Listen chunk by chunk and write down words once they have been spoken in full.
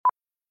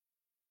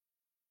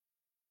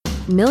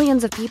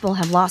Millions of people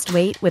have lost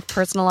weight with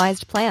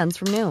personalized plans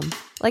from Noom.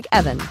 Like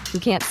Evan, who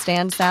can't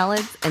stand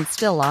salads and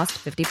still lost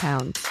 50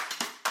 pounds.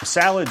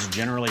 Salads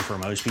generally for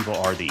most people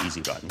are the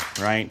easy button,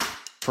 right?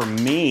 For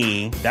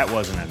me, that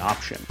wasn't an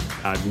option.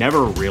 I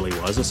never really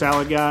was a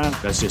salad guy.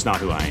 That's just not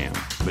who I am.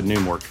 But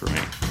Noom worked for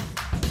me.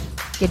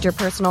 Get your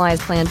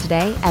personalized plan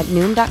today at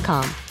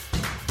Noom.com.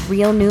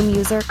 Real Noom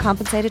user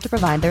compensated to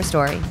provide their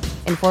story.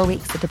 In 4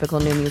 weeks, the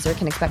typical Noom user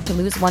can expect to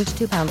lose 1 to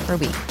 2 pounds per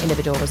week.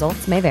 Individual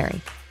results may vary.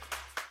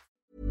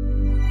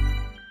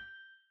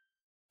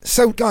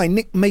 So, Guy,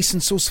 Nick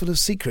Mason's Sauce Full of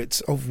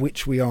Secrets, of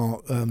which we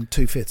are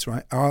 2/5,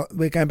 right?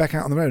 We're going back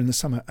out on the road in the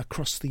summer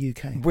across the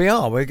UK. We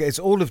are. It's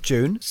all of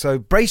June, so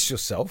brace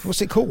yourself.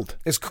 What's it called?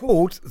 It's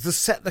called the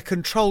Set the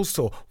Controls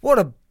Tour. What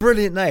a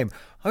brilliant name.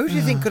 Who do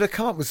you think could have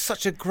come up with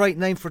such a great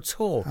name for a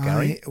tour,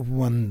 Gary? I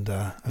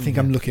wonder. I think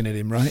I'm looking at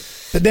him, right?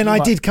 But then I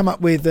did come up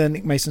with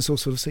Nick Mason's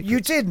Sauce Full of Secrets. You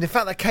did. And in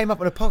fact, that came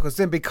up in a podcast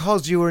then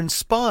because you were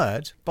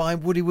inspired by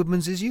Woody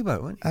Woodman's His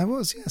U-Boat, weren't you? I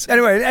was, yes.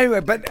 Anyway,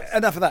 but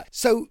enough of that.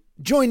 So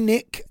join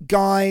Nick,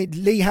 Guy,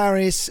 Lee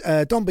Harris,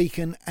 Don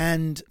Beacon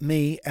and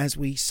me as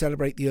we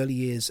celebrate the early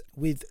years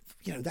with,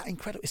 that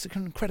incredible, it's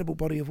an incredible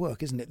body of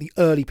work, isn't it? The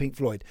early Pink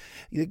Floyd.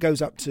 It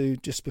goes up to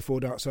just before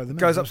Dark Side of the Moon.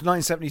 Goes up to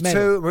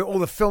 1972, with all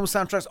the film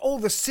soundtracks, all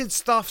the Sid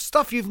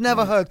stuff you've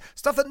never heard,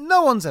 stuff that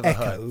no one's ever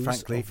heard,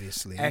 frankly.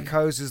 Obviously.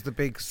 Echoes is the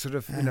big sort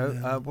of,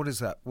 what is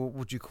that? What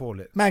would you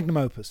call it? Magnum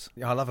opus.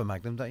 Yeah, I love a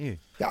Magnum, don't you?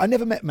 Yeah, I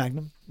never met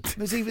Magnum.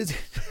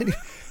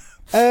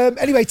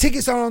 Anyway,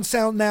 tickets are on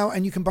sale now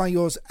and you can buy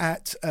yours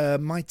at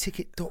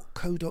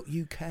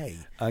myticket.co.uk.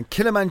 And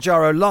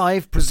Kilimanjaro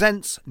Live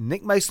presents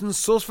Nick Mason's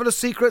Sauce Full of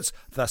Secrets,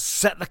 the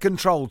Set the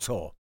Control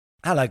Tour.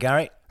 Hello,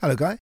 Gary. Hello,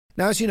 Guy.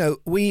 Now, as you know,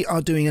 we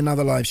are doing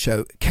another live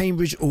show.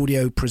 Cambridge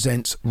Audio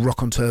presents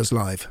Rock-on-Tours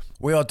Live.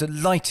 We are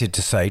delighted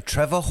to say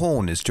Trevor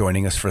Horn is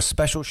joining us for a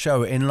special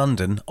show in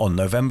London on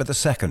November the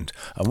 2nd,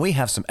 and we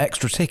have some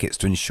extra tickets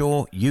to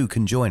ensure you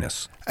can join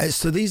us.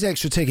 So these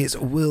extra tickets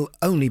will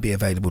only be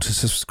available to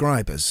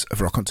subscribers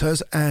of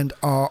Rock-on-Tours and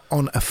are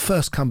on a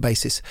first-come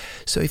basis.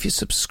 So if you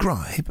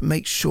subscribe,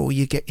 make sure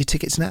you get your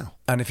tickets now.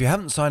 And if you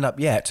haven't signed up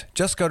yet,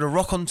 just go to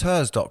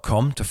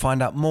rockontours.com to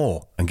find out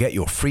more and get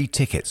your free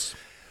tickets.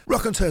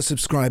 Rock-on-Tours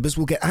subscribers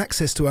will get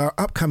access to our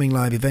upcoming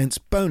live events,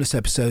 bonus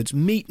episodes,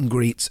 meet and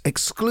greets,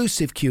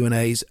 exclusive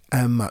Q&As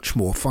and much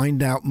more.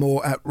 Find out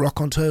more at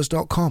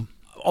rockontours.com.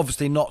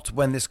 Obviously not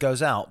when this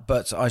goes out,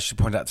 but I should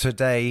point out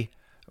today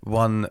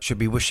one should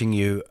be wishing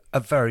you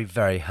a very,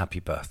 very happy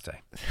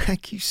birthday.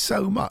 Thank you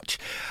so much.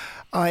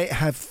 I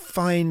have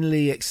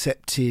finally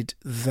accepted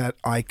that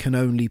I can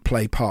only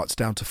play parts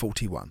down to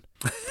 41.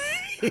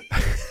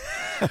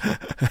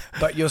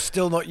 But you're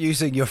still not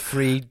using your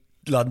free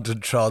London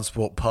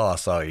transport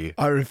pass, are you?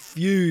 I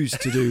refuse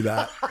to do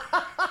that.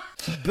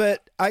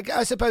 But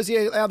I suppose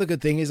the other good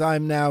thing is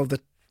I'm now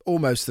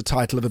almost the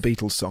title of a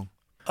Beatles song.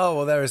 Oh,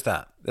 well, there is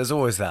that. There's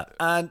always that.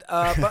 And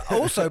but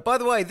also, by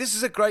the way, this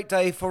is a great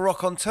day for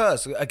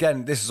Rock-on-Tours.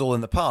 Again, this is all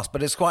in the past,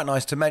 but it's quite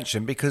nice to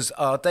mention because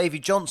our Davy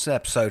Johnson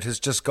episode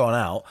has just gone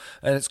out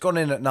and it's gone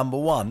in at number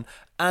 1.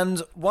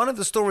 And one of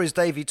the stories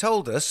Davy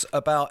told us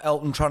about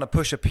Elton trying to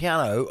push a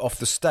piano off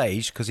the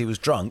stage because he was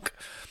drunk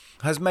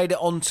has made it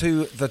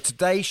onto the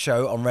Today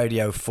Show on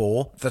Radio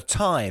 4, The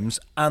Times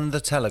and The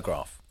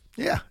Telegraph.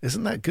 Yeah,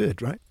 isn't that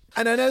good, right?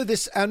 And I know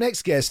our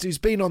next guest, who's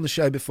been on the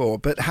show before,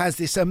 but has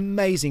this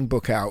amazing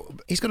book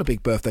out. He's got a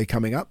big birthday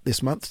coming up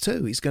this month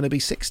too. He's going to be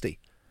 60.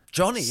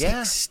 Johnny,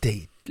 60.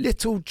 Yeah.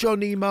 Little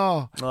Johnny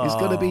Marr is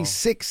going to be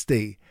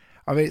 60.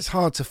 I mean, it's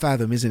hard to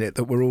fathom, isn't it,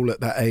 that we're all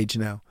at that age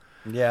now.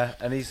 Yeah,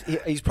 and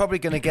he's probably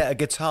going to get a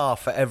guitar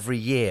for every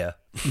year.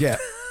 Yeah,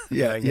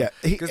 yeah.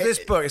 Because this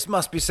book, it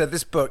must be said,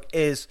 this book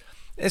is...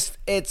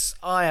 It's.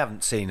 I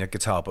haven't seen a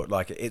guitar book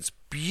like it. It's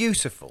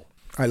beautiful.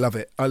 I love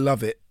it.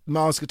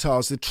 Marr's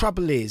guitars. The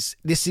trouble is,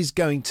 this is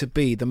going to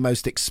be the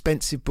most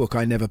expensive book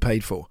I never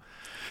paid for.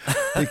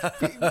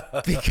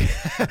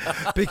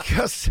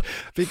 because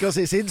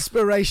it's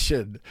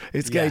inspiration.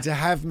 It's going to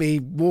have me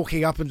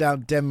walking up and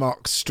down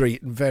Denmark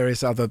Street and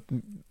various other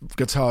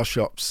guitar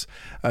shops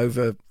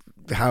over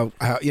how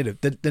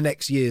the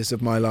next years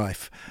of my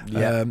life.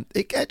 Yeah.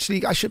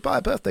 I should buy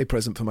a birthday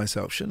present for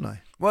myself, shouldn't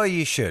I? Well,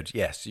 you should.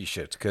 Yes, you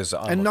should. Because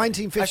in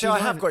 1959, actually, I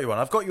have got you one.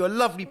 I've got you a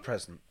lovely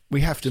present.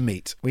 We have to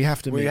meet. But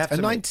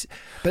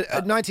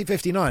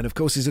 1959, of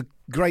course, is a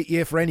great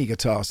year for any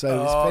guitar.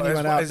 So if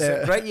anyone out there,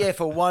 it's a great year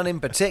for one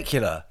in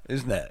particular,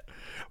 isn't it?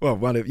 Well,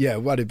 one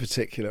in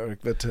particular,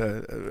 but I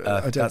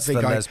don't that's think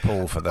the Les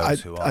Paul for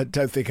those who are. I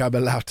don't think I'm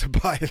allowed to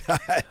buy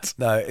that.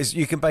 No,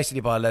 you can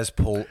basically buy a Les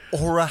Paul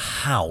or a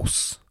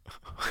house.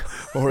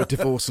 Or a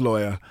divorce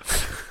lawyer.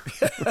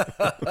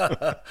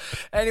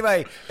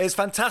 Anyway, it's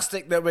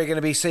fantastic that we're going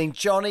to be seeing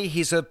Johnny.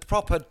 He's a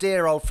proper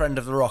dear old friend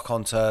of the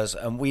Rock-on-Tours,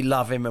 and we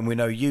love him, and we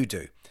know you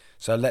do.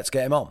 So let's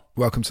get him on.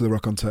 Welcome to the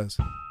Rock-on-Tours.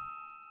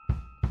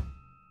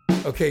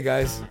 Okay,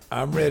 guys,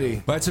 I'm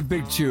ready. That's a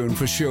big tune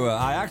for sure.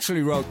 I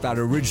actually wrote that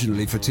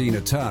originally for Tina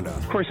Turner.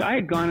 Of course, I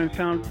had gone and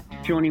found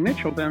Joni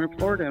Mitchell down in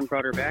Florida and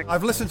brought her back.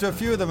 I've listened to a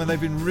few of them and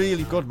they've been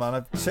really good, man.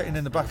 I'm sitting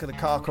in the back of the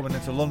car coming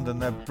into London.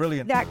 They're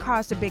brilliant. That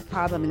caused a big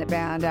problem in the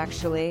band,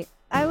 actually.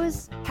 I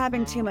was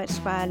having too much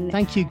fun.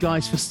 Thank you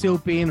guys for still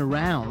being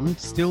around,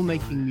 still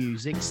making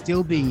music,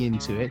 still being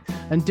into it,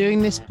 and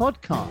doing this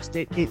podcast.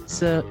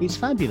 It's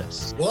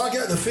fabulous. Well, I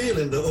get the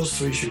feeling that us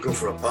three should go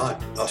for a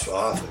pint. That's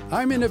what I think.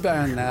 I'm in a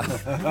band now.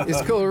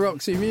 It's called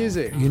Roxy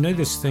Music. You know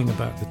this thing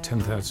about the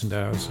 10,000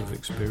 hours of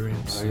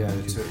experience? Oh, yeah,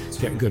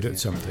 get good at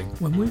something.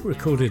 When we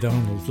recorded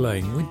Arnold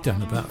Lane, we'd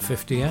done about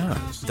 50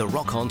 hours. The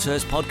Rock on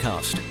Tours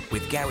podcast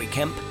with Gary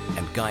Kemp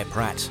and Guy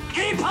Pratt.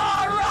 Keep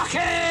on rocking!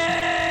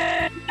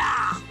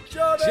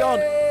 John!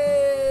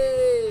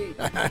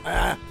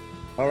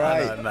 All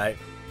right. Hello, mate.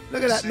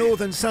 Look at that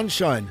northern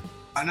sunshine.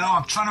 I know,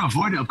 I'm trying to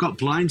avoid it. I've got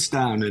blinds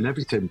down and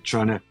everything,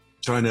 trying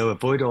to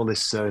avoid all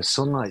this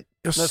sunlight.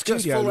 Your That's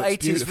studio full looks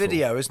 80s beautiful.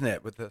 video, isn't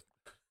it? With the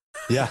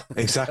Yeah,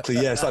 exactly.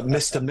 Yeah, it's like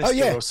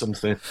Mr. or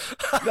something.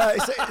 No,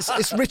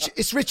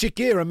 it's Richard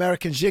Gere,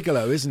 American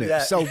Gigolo, isn't it? Yeah.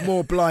 Sold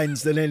more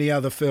blinds than any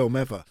other film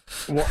ever.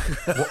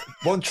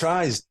 One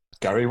tries,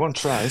 Gary, one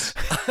tries.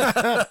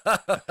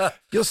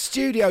 Your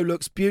studio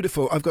looks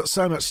beautiful. I've got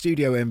so much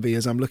studio envy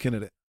as I'm looking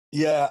at it.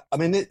 Yeah, I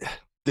mean,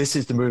 this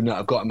is the room that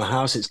I've got in my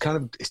house. It's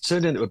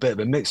turned into a bit of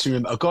a mixing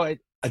room. I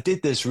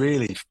did this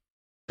really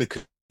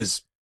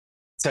because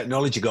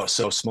technology got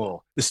so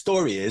small. The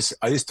story is,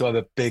 I used to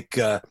have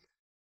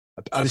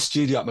I had a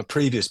studio at my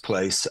previous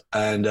place,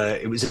 and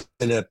it was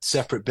in a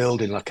separate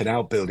building, like an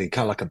outbuilding,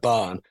 kind of like a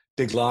barn,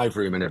 big live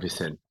room and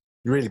everything.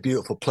 Really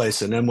beautiful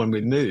place. And then when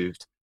we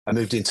moved, I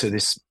moved into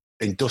this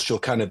industrial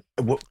kind of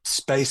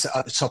space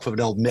at the top of an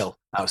old mill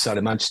outside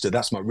of Manchester.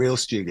 That's my real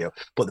studio.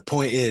 But the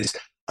point is,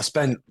 I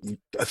spent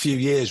a few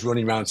years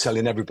running around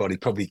telling everybody,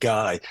 probably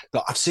Guy,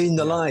 that I've seen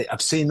the light.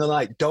 I've seen the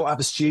light. Don't have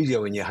a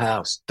studio in your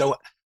house.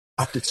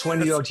 After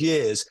 20 odd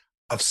years,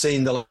 I've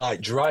seen the light.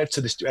 Drive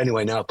to the studio.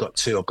 Anyway, now I've got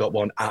two. I've got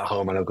one at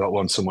home and I've got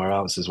one somewhere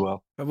else as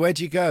well. And where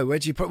do you go?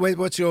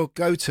 What's your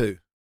go-to?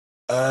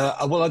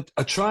 Well,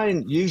 I try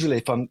and usually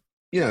if I'm,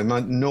 in my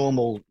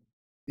normal,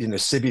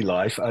 civvy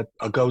life, I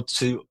go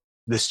to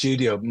the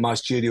studio, my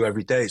studio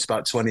every day. It's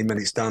about 20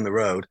 minutes down the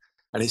road.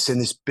 And it's in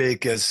this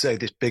big, as I say,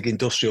 this big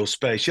industrial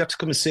space. You have to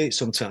come and see it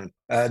sometime.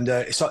 And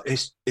it's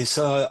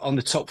on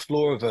the top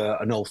floor of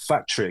an old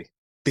factory.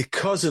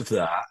 Because of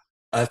that,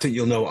 I think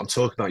you'll know what I'm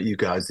talking about, you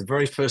guys. The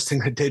very first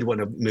thing I did when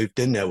I moved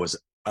in there was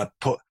I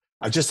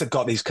just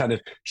got these kind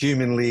of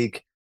Human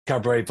League,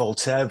 Cabaret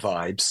Voltaire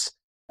vibes.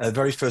 The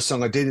very first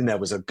song I did in there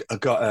was I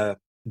got a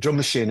drum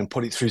machine and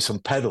put it through some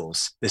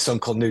pedals, this song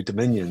called New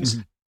Dominions.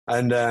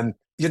 Mm-hmm. And,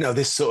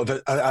 this sort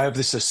of, I have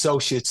this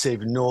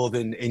associative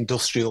northern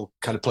industrial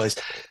kind of place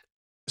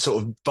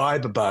sort of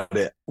vibe about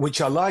it,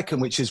 which I like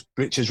and which has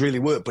really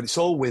worked, but it's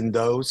all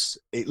windows.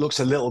 It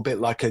looks a little bit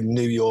like a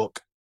New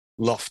York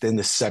loft in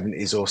the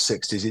 70s or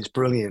 60s. It's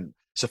brilliant.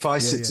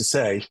 Suffice it to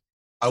say,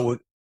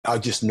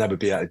 I'd just never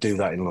be able to do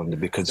that in London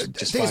because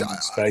just finding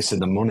the space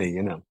and the money,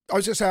 I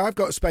was just saying, I've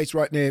got a space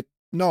right near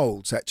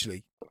Knowles,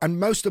 actually.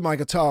 And most of my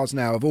guitars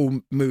now have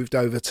all moved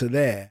over to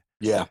there.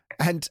 Yeah.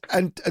 And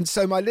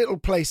so my little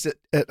place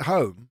at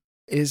home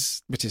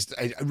which is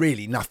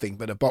really nothing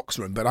but a box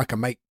room, but I can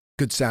make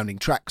good sounding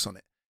tracks on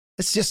it.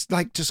 It's just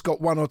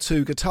got one or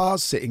two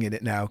guitars sitting in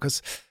it now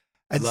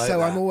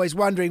I'm always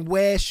wondering,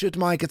 where should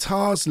my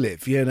guitars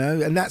live,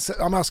 and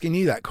I'm asking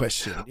you that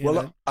question.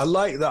 I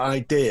like that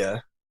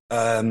idea.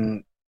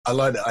 But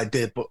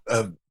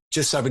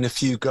just having a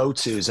few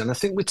go-tos. And I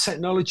think with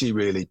technology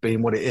really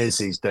being what it is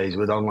these days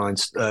with online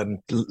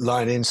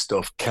line-in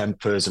stuff,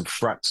 Kempers and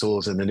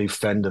Fractals and the new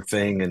Fender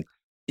thing. And,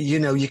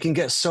 you can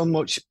get so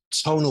much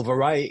tonal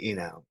variety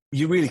now.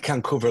 You really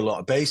can cover a lot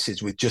of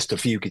bases with just a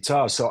few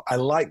guitars. So I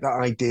like that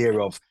idea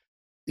of,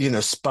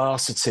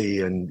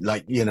 sparsity and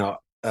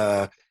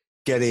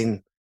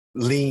getting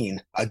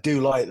lean. I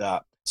do like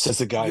that, says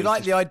the guy. You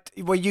like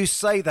well, you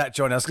say that,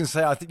 John. I was going to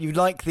say, I think you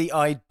like the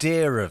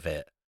idea of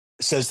it.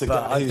 Says the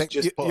but guy who's I think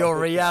just your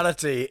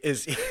reality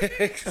is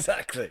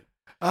exactly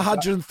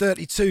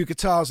 132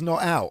 guitars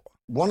not out.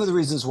 One of the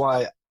reasons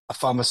why I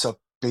found myself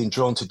being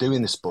drawn to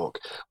doing this book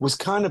was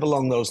kind of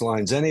along those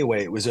lines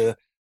anyway. It was a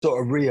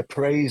sort of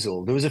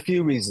reappraisal. There was a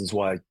few reasons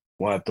why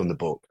I've done the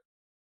book.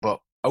 But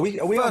are we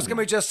first, can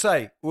we just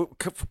say,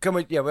 can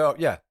we, yeah, we are,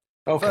 yeah.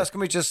 Okay. First,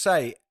 can we just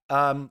say,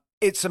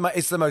 it's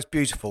the most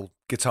beautiful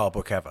guitar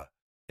book ever.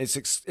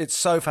 It's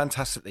so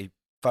fantastically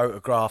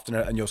photographed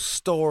and your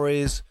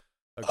stories.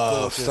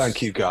 Oh,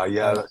 thank you, Guy.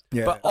 Yeah.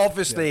 But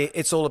obviously,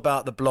 it's all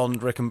about the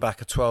blonde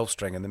Rickenbacker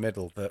 12-string in the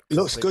middle. That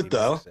looks good,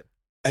 though.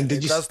 And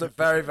it does look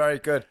very, very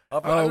good.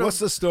 What's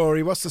the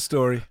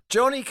story?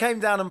 Johnny came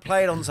down and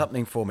played on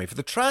something for me for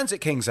the Transit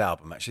Kings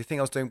album, actually, thing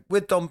I was doing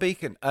with Don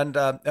Beacon and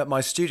at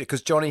my studio,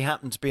 because Johnny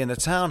happened to be in the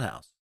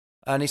townhouse.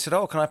 And he said,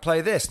 can I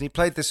play this? And he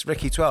played this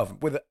Ricky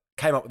 12,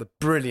 came up with a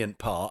brilliant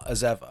part,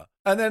 as ever.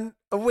 And then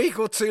a week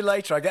or two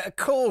later, I get a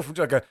call from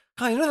Johnny. I go,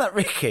 you know that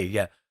Ricky?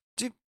 Yeah.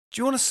 Do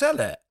you want to sell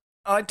it?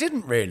 I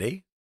didn't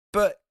really.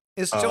 But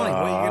it's Johnny.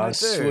 What are you going to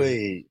do?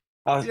 Sweet.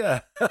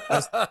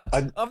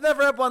 I've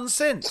never had one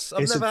since.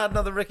 I've never had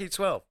another Ricky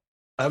 12.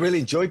 I really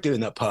enjoyed doing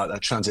that part,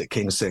 that Transit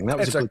Kings thing. That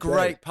was It's a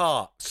great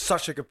part.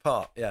 Such a good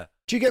part. Yeah.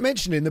 Do you get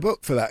mentioned in the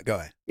book for that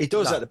guy? He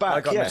does at the back.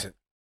 I got mentioned.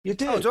 You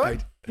did. Oh, do I?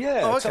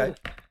 Yeah. Oh, okay.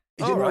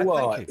 Do you know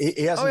what?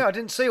 He hasn't... Oh, yeah. I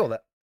didn't see all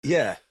that.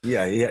 Yeah.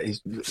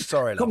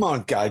 Sorry. Come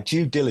on, guy.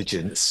 Due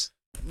diligence.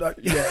 No,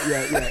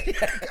 yeah.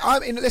 I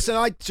mean,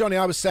 listen, Johnny,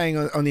 I was saying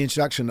on the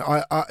introduction,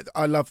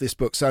 I love this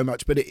book so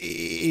much, but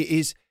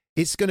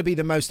it's going to be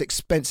the most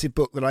expensive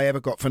book that I ever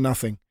got for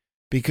nothing,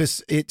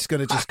 because it's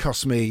going to just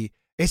cost me.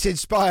 It's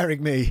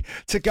inspiring me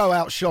to go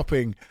out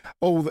shopping.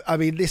 I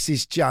mean, this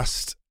is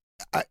just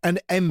an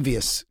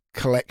envious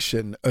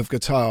collection of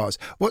guitars.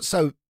 What's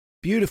so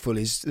beautiful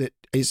is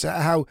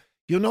how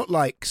you're not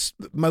like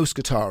most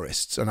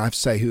guitarists, and I have to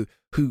say who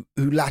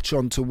latch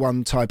on to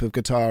one type of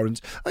guitar.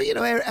 And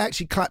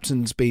actually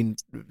Clapton's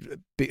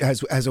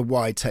has a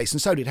wide taste,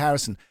 and so did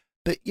Harrison.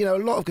 But a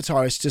lot of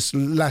guitarists just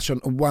latch on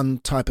to one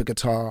type of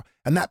guitar,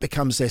 and that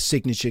becomes their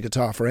signature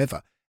guitar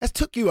forever. It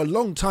took you a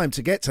long time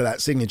to get to that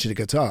signature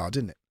guitar,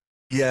 didn't it?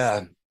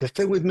 Yeah. The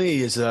thing with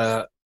me is,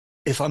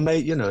 if I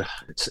may,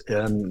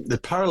 the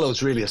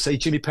parallels really. I say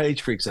Jimmy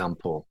Page, for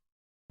example.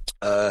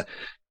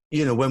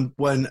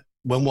 When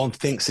one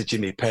thinks of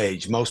Jimmy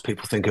Page, most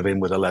people think of him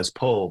with a Les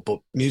Paul, but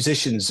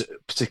musicians,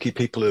 particularly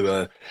people who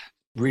are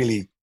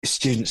really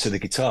students of the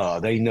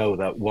guitar, they know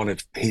that one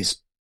of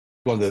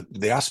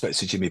the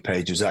aspects of Jimmy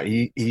Page was that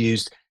he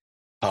used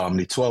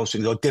harmony 12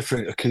 strings or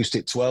different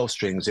acoustic 12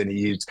 strings, and he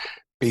used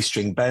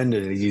B-string bend,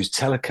 and he used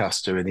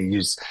Telecaster, and he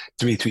used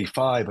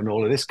 335 and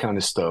all of this kind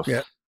of stuff.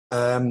 Yeah.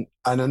 And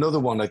another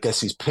one, I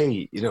guess, is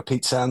Pete.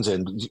 Pete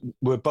Townsend.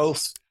 We're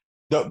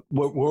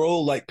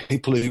all like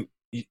people who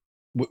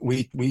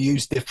we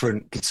use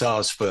different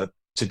guitars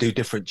to do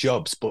different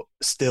jobs, but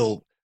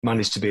still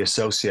manage to be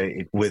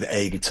associated with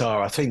a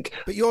guitar, I think.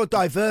 But your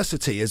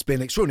diversity has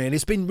been extraordinary, and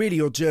it's been really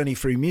your journey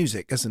through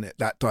music, hasn't it?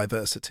 That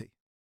diversity.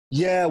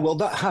 Yeah, well,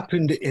 that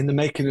happened in the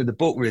making of the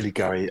book, really,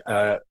 Gary.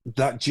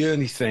 That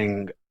journey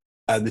thing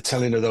and the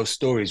telling of those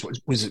stories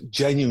was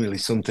genuinely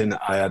something that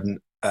I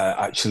hadn't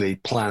actually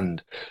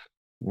planned.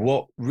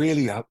 What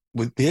really,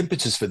 with the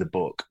impetus for the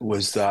book,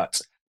 was that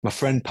my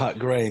friend Pat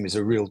Graham is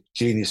a real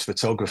genius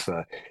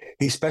photographer.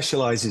 He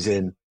specializes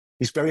in,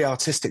 he's very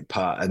artistic,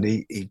 Pat, and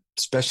he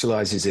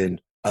specializes in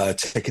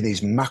taking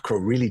these macro,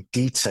 really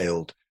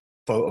detailed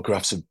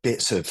photographs of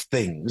bits of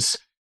things,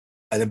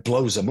 and it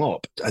blows them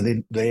up.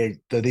 And they're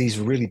these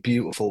really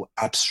beautiful,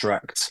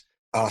 abstract,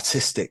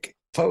 artistic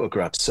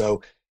photographs.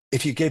 So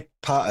if you give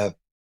Pat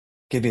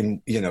give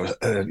him,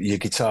 your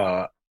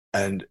guitar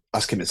and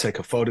ask him to take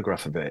a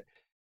photograph of it,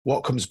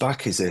 what comes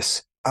back is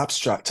this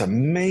abstract,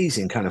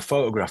 amazing kind of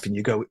photograph. And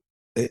you go,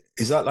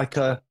 is that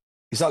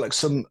like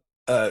some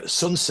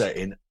sunset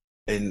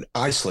in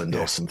Iceland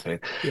or something?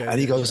 Yeah, and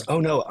he goes,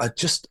 oh no, I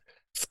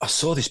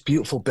saw this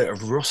beautiful bit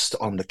of rust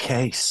on the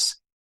case.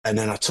 And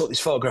then I took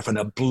this photograph and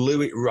I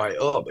blew it right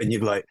up. And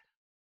you're like,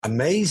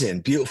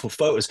 amazing, beautiful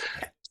photos.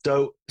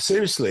 So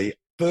seriously,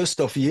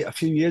 first off, a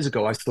few years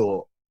ago, I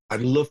thought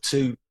I'd love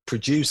to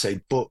produce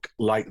a book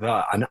like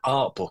that, an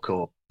art book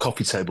or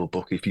coffee table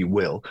book, if you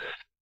will,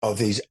 of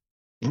these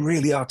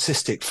really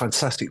artistic,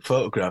 fantastic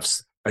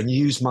photographs, and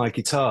use my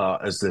guitar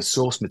as the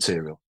source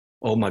material,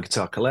 or my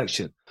guitar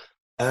collection.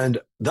 And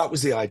that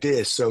was the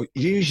idea. So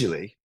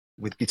usually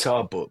with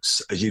guitar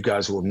books, as you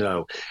guys will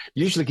know,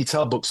 usually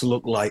guitar books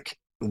look like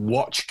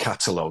watch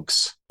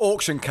catalogues.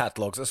 Auction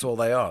catalogues, that's all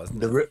they are.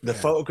 The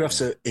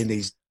photographs are in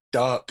these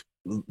dark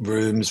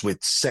rooms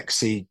with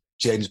sexy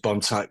James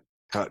Bond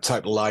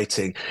type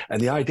lighting.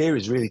 And the idea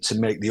is really to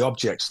make the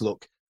objects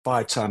look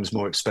 5 times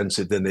more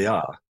expensive than they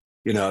are.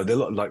 They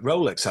look like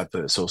Rolex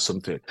adverts or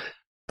something.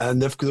 And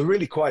they're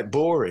really quite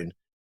boring.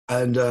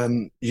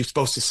 And you're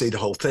supposed to see the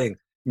whole thing,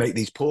 make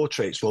these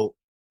portraits. Well,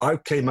 I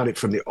came at it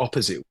from the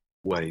opposite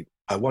way.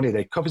 I wanted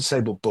a coffee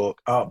table book,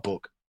 art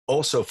book,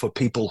 also for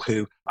people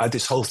who, I had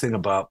this whole thing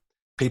about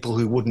people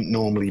who wouldn't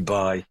normally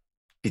buy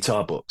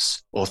guitar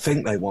books or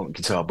think they want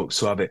guitar books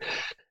to have it.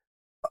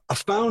 I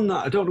found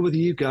that, I don't know whether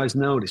you guys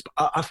know this,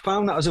 but I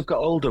found that as I've got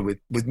older with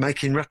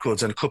making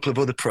records and a couple of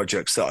other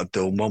projects that I've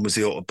done, one was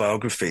the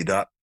autobiography,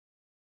 that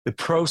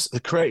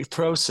the creative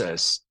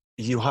process,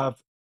 you have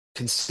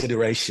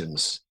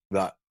considerations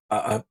that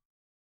I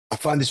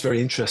find this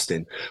very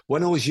interesting.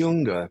 When I was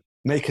younger,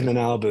 making an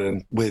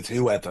album with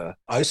whoever,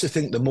 I used to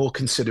think the more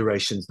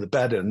considerations, the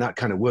better, and that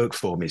kind of worked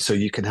for me. So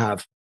you can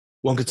have,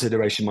 one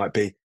consideration might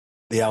be,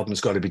 the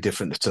album's got to be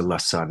different to the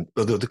last time.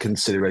 The other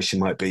consideration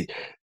might be,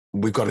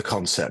 we've got a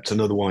concept.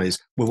 Another one is,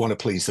 we want to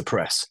please the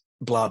press,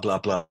 blah, blah,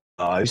 blah.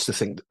 I used to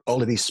think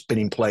all of these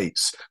spinning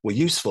plates were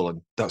useful,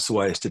 and that's the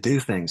way I used to do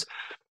things.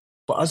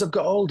 But as I've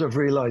got older, I've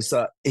realised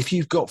that if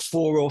you've got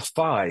 4 or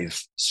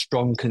 5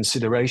 strong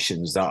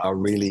considerations that are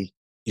really,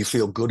 you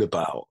feel good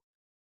about,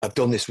 I've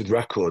done this with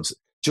records,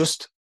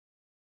 just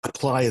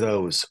apply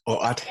those or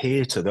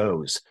adhere to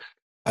those.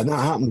 And that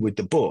happened with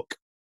the book.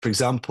 For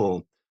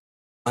example,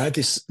 I had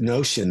this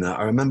notion that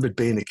I remembered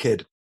being a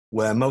kid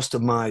where most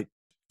of my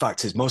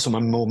fact is, most of my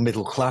more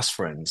middle class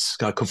friends,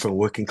 I come from a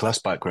working class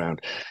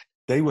background,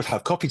 they would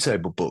have coffee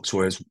table books,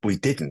 whereas we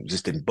didn't,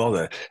 just didn't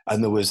bother.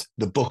 And there was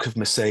the Book of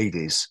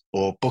Mercedes,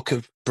 or Book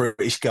of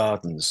British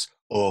Gardens,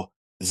 or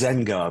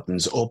Zen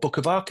Gardens, or Book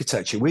of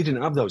Architecture. We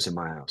didn't have those in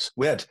my house.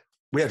 We had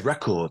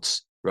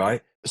records,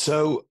 right?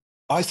 So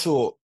I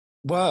thought,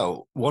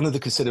 wow, one of the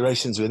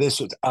considerations with this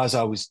was, as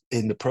I was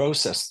in the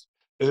process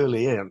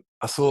early in,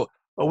 I thought,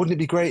 oh, wouldn't it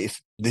be great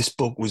if this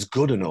book was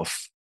good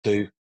enough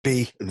to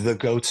be the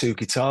go-to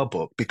guitar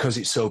book because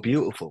it's so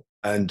beautiful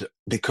and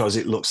because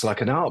it looks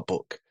like an art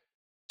book.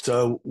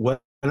 So when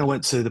I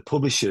went to the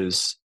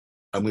publishers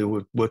and we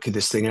were working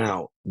this thing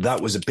out,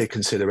 that was a big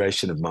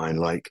consideration of mine.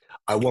 Like,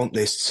 I want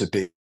this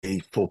to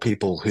be for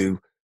people who,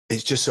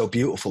 it's just so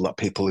beautiful that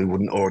people who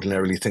wouldn't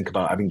ordinarily think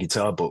about having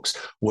guitar books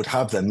would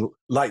have them,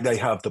 like they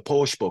have the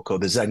Porsche book or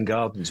the Zen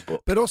Gardens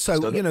book. But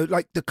also, so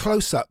like the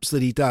close-ups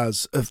that he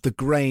does of the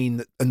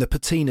grain and the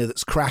patina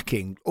that's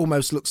cracking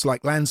almost looks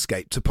like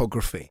landscape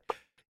topography,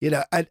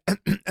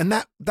 and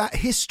that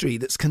history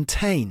that's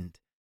contained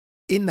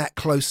in that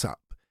close-up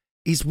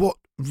is what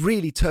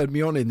really turned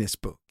me on in this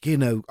book.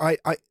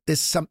 I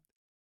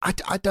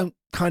don't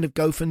kind of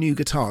go for new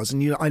guitars,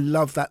 and I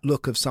love that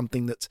look of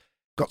something that's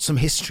got some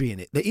history in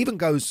it that even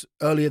goes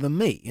earlier than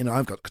me.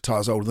 I've got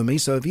guitars older than me,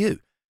 so have you.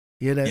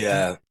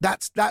 Yeah.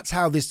 That's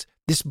how this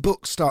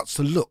book starts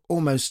to look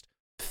almost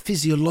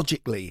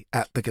physiologically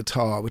at the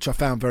guitar, which I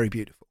found very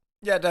beautiful.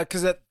 Yeah,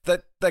 because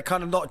they're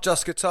kind of not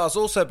just guitars,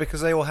 also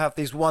because they all have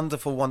these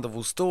wonderful,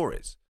 wonderful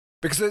stories.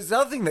 Because there's the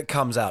other thing that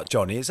comes out,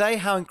 Johnny, is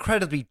how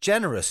incredibly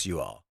generous you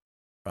are,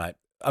 right?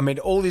 I mean,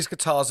 all these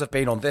guitars have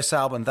been on this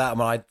album, that,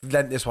 and I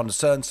lent this one to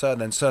so-and-so,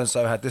 and then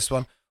so-and-so had this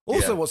one.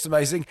 Also, what's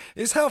amazing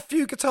is how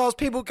few guitars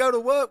people go to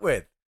work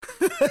with.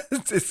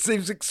 It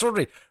seems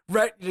extraordinary.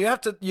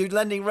 You're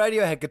lending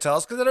Radiohead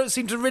guitars because they don't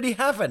seem to really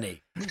have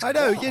any. I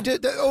know you do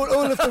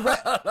all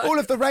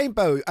of the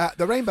Rainbow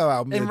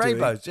album in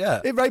Rainbows,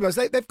 doing. In Rainbows,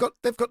 they've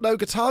got no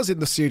guitars in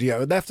the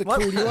studio and they have to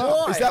call you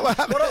up. Is that what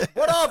happened?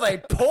 What are they,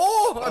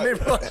 poor? I mean,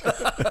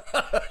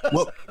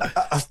 well,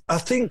 I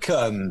think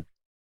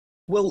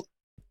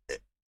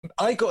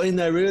I got in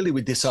there early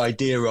with this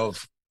idea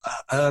of.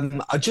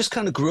 I just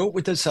kind of grew up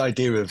with this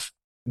idea of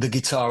the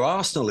guitar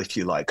arsenal, if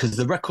you like, because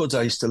the records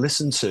I used to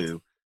listen to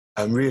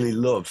and really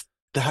love,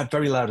 they had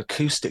very loud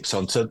acoustics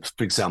on. So,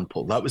 for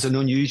example, that was an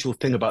unusual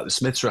thing about the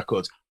Smiths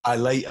records. I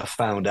later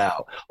found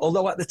out,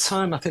 although at the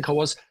time I think I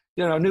was,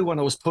 I knew when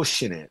I was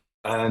pushing it.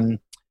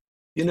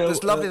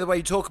 It's lovely the way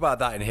you talk about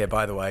that in here,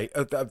 by the way.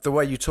 The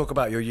way you talk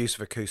about your use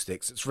of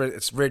acoustics,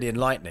 it's really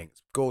enlightening.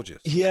 It's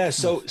gorgeous. Yeah,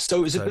 so it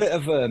was a bit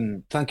of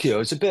thank you. It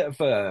was a bit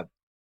of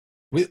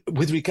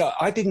with regard,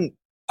 I didn't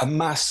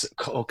amass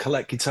or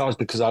collect guitars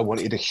because I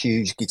wanted a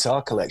huge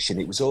guitar collection.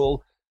 It was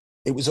all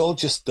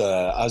just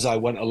as I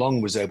went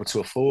along, was able to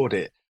afford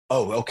it.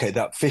 Oh, okay,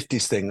 that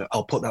 50s thing,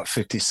 I'll put that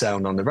 50s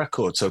sound on the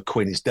record. So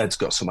Queen is Dead's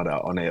got some of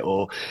that on it,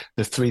 or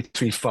the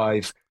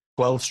 335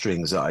 12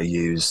 strings that I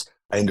use.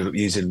 I ended up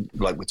using,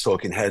 like with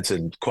Talking Heads,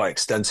 and quite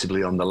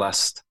extensively on the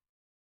last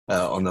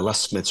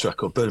Smiths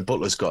record. Bernard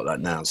Butler's got that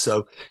now.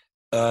 So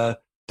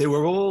they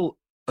were all.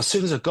 As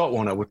soon as I got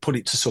one, I would put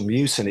it to some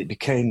use, and it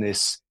became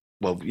this,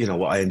 what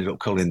I ended up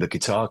calling the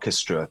guitar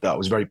orchestra that I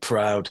was very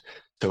proud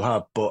to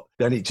have. But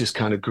then it just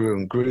kind of grew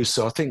and grew.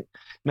 So I think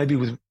maybe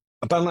with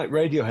a band like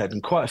Radiohead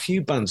and quite a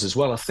few bands as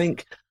well, I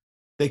think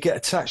they get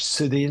attached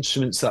to the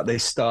instruments that they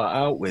start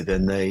out with,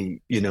 and they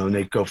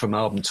go from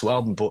album to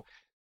album. But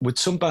with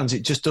some bands,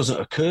 it just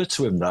doesn't occur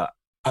to them that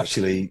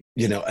actually,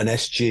 an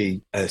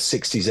SG, a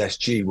 60s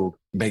SG will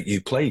make you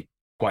play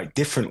quite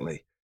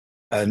differently.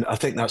 And I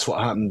think that's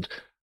what happened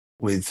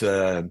with,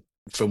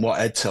 from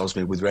what Ed tells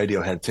me with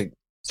Radiohead. I think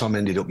Tom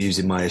ended up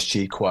using my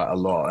SG quite a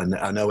lot, and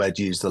I know Ed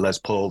used the Les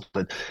Paul,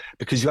 but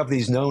because you have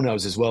these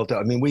no-nos as well.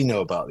 I mean, we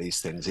know about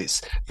these things.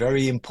 It's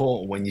very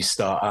important when you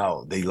start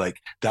out. They like,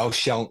 thou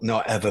shalt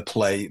not ever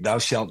play, thou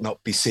shalt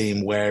not be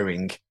seen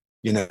wearing,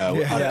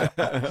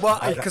 Well,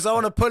 because I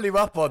want to pull you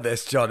up on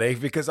this, Johnny,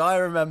 because I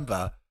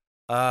remember,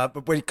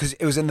 because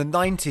it was in the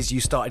 90s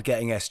you started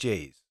getting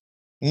SGs,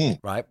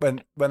 right?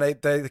 When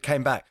they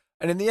came back.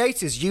 And in the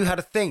 80s, you had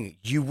a thing.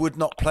 You would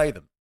not play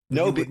them.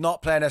 You would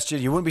not play an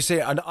SG. You wouldn't be seeing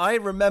it. And I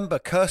remember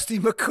Kirsty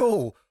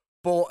McCall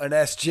bought an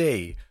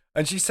SG.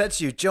 And she said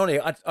to you, Johnny,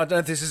 I don't know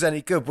if this is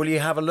any good. Will you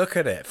have a look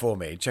at it for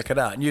me? Check it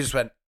out. And you just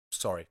went,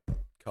 sorry,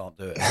 can't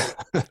do it.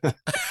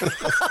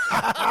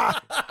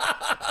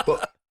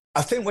 But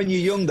I think when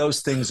you're young,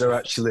 those things are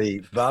actually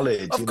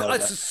valid. Of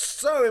course, it's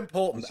so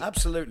important.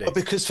 Absolutely. But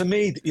because for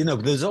me,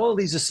 there's all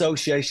these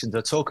associations.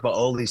 I talk about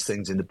all these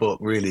things in the book,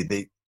 really,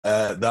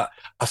 that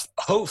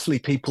hopefully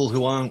people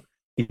who aren't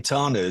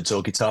guitar nerds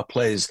or guitar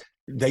players,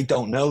 they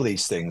don't know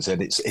these things,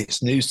 and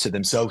it's news to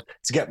them. So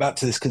to get back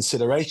to this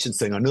considerations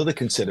thing, another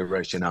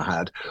consideration I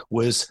had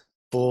was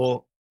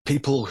for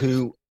people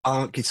who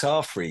aren't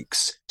guitar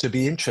freaks to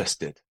be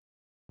interested.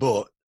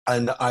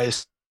 And I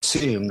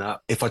assume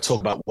that if I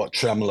talk about what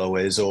tremolo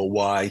is, or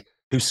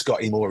who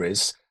Scotty Moore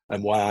is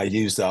and why I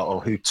use that, or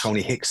who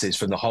Tony Hicks is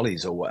from the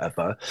Hollies or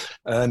whatever,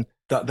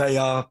 that they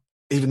are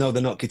even though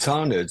they're not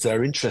guitar nerds,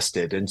 they're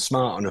interested and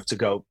smart enough to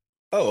go,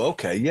 oh,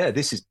 okay, yeah,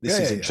 this is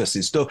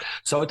interesting stuff.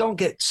 So I don't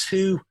get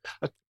too,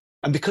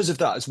 and because of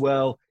that as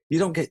well, you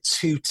don't get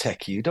too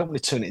techie. You don't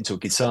want to turn it into a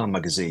guitar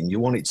magazine. You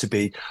want it to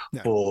be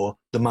for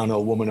the man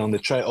or woman on the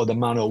train, or the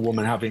man or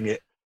woman having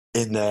it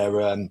in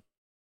their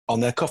on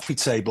their coffee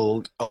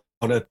table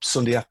on a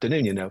Sunday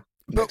afternoon. You know.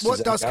 But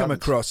what does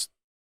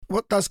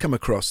come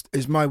across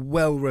is my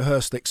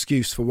well-rehearsed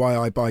excuse for why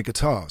I buy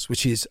guitars,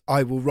 which is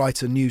I will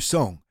write a new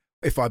song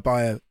if I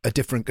buy a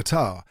different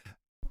guitar,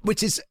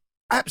 which is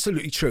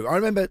absolutely true. I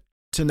remember,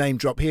 to name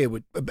drop here,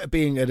 with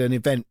being at an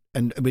event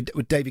and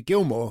with David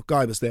Gilmour,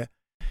 Guy was there,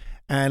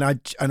 and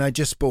I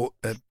just bought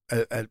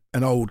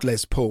an old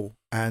Les Paul,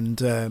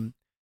 and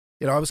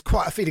I was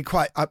feeling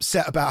quite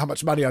upset about how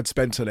much money I'd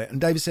spent on it.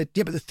 And David said,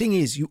 "Yeah, but the thing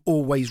is, you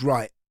always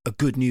write a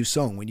good new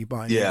song when you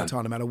buy a new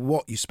guitar, no matter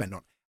what you spend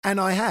on." And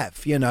I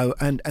have,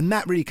 and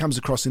that really comes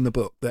across in the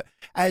book, that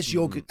as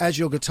your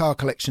guitar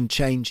collection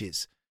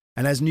changes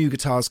and as new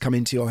guitars come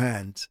into your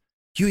hands,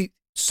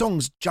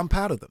 songs jump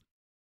out of them.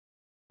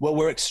 Well,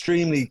 we're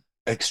extremely,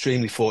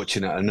 extremely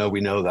fortunate. I know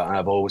we know that.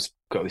 I've always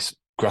got this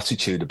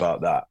gratitude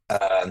about that.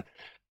 And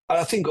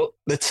I think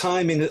the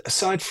timing,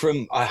 aside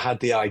from I had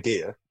the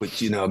idea,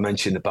 which, I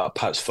mentioned about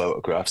Pat's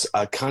photographs,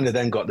 I kind of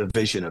then got the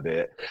vision of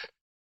it.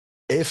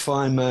 If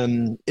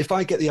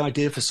I get the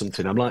idea for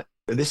something, I'm like,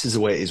 this is the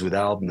way it is with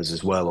albums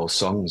as well, or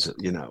songs,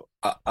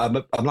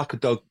 I'm like a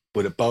dog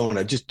with a bone.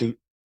 I just do,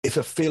 if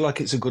I feel like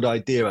it's a good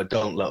idea, I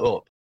don't let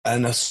up.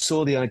 And I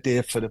saw the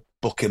idea for the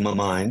book in my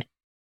mind.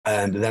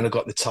 And then I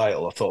got the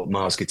title. I thought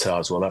Marr's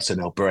Guitars, well, that's a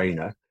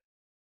no-brainer.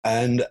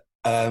 And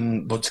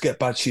but to get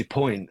back to your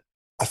point,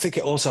 I think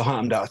it also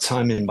happened at a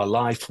time in my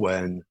life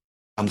when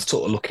I'm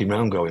sort of looking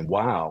around going,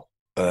 wow,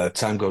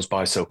 time goes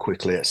by so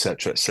quickly, et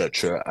cetera, et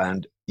cetera.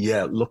 And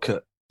yeah, look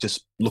at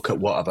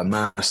what I've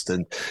amassed,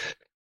 and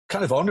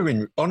kind of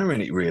honoring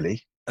it,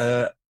 really.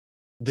 Do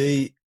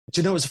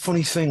you know, it was a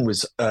funny thing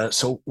was,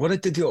 so when I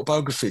did the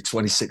autobiography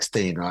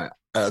 2016, right,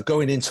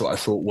 going into it, I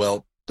thought,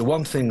 well, the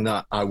one thing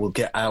that I will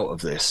get out of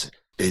this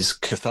is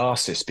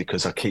catharsis,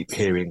 because I keep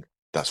hearing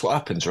that's what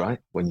happens, right?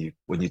 When you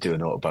do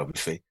an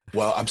autobiography.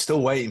 Well, I'm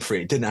still waiting for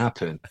it. It didn't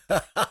happen.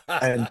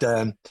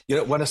 And,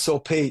 when I saw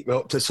Pete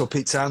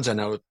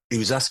Townsend, he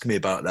was asking me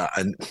about that.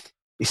 And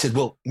he said,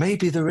 well,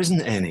 maybe there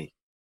isn't any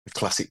with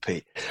Classic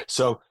Pete.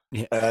 So,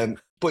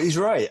 but he's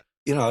right.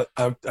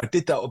 I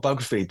did that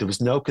autobiography. There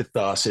was no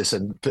catharsis.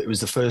 And it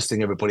was the first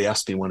thing everybody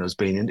asked me when I was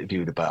being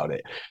interviewed about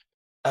it.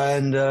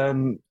 And,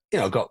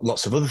 I got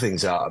lots of other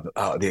things out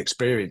of the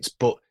experience.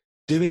 But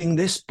doing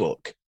this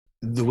book,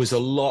 there was a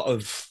lot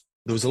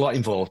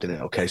involved in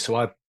it. Okay,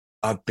 so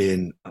I'm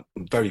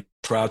very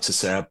proud to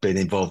say I've been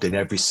involved in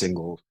every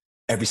single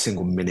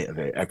minute of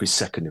it, every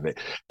second of it,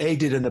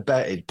 aided and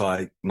abetted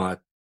by my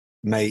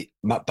mate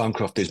Matt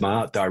Bancroft, who's my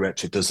art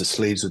director, does the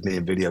sleeves with me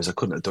in videos. I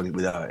couldn't have done it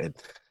without him.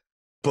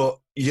 But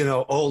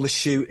all the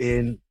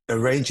shooting,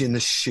 arranging the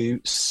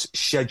shoots,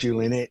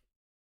 scheduling it,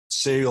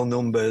 serial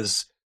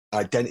numbers,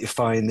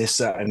 identifying this,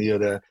 that, and the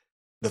other,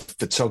 the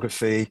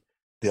photography,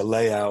 the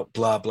layout,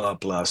 blah blah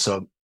blah.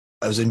 So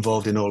I was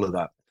involved in all of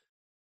that.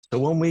 So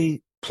when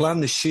we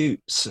planned the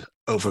shoots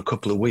over a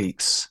couple of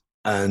weeks,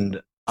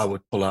 and I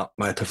would pull out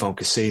my Epiphone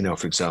Casino,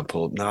 for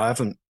example. Now, I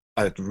hadn't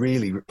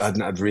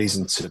had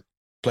reason to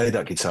play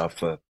that guitar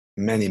for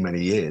many,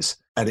 many years.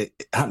 And it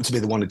happened to be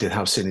the one I did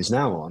How Sin Is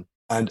Now on,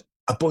 and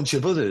a bunch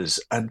of others.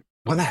 And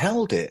when I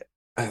held it,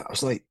 I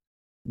was like,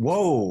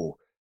 whoa,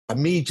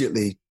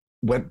 immediately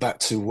went back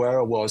to where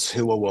I was,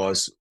 who I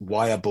was,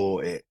 why I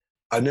bought it.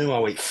 I knew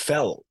how it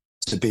felt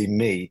to be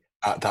me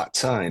at that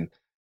time.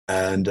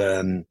 And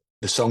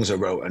the songs I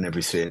wrote and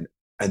everything.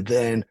 And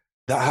then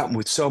that happened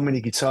with so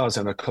many guitars.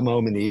 And I come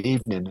home in the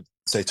evening and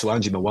say to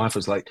Angie, my wife,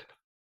 was like,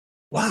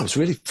 wow, I was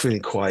really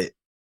feeling quite,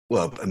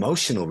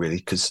 emotional, really,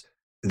 because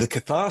the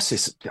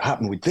catharsis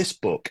happened with this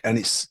book.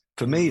 And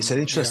for me, it's an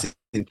interesting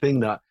thing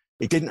that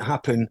it didn't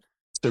happen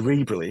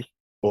cerebrally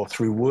or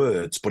through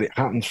words, but it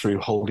happened through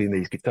holding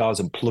these guitars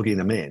and plugging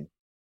them in.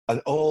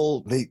 And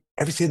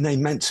everything they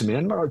meant to me,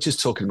 and I'm not just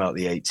talking about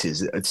the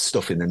 80s, it's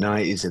stuff in the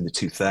 90s, in the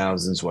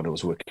 2000s, when I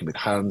was working with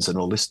Hans and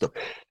all this stuff.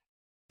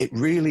 It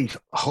really,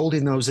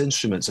 holding those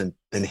instruments and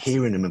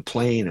hearing them and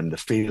playing them, the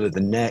feel of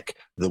the neck,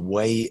 the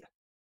weight,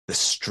 the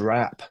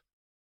strap,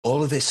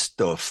 all of this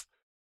stuff,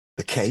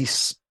 the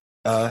case,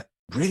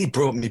 really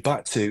brought me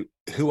back to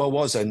who I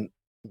was and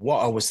what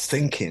I was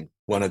thinking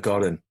when I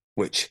got in,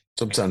 which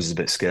sometimes is a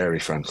bit scary,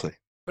 frankly.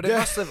 But it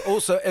must have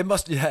also,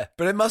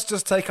 but it must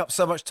just take up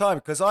so much time,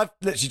 because I've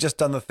literally just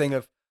done the thing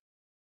of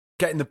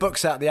getting the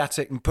books out of the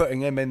attic and putting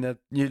them in the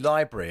new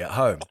library at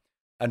home.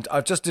 And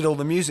I've just did all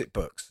the music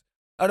books.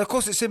 And of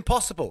course it's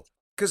impossible,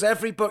 because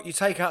every book you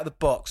take out of the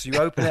box, you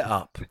open it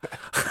up.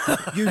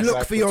 You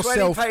look for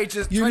yourself.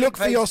 You look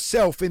for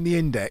yourself in the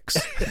index.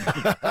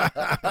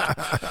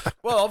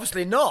 Well,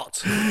 obviously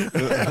not.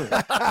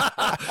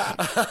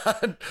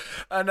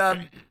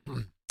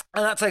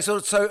 And that takes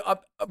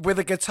with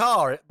a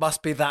guitar, it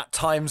must be that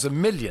times a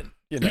million.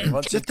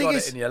 Once you've got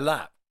it in your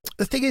lap.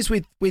 The thing is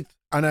with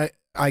and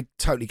I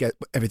totally get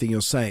everything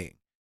you're saying.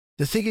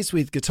 The thing is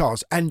with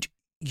guitars, and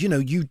you know,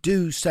 you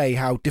do say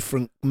how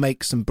different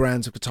makes and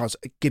brands of guitars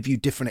give you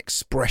different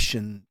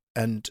expression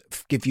and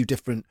give you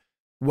different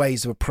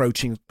ways of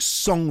approaching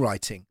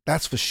songwriting.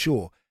 That's for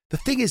sure. The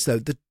thing is, though,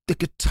 the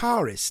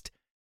guitarist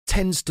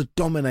tends to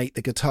dominate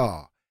the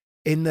guitar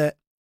in that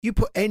you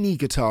put any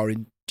guitar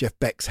in Jeff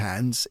Beck's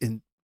hands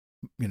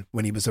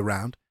when he was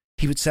around,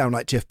 he would sound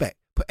like Jeff Beck.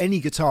 Put any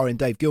guitar in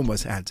Dave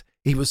Gilmour's hands,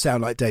 he would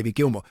sound like David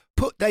Gilmour.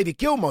 Put David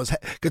Gilmour's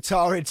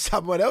guitar in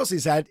someone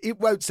else's hand, it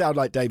won't sound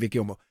like David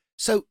Gilmour.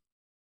 So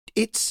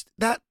it's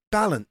that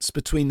balance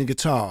between the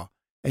guitar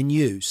and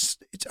you.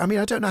 I mean,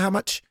 I don't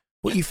know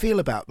what you feel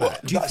about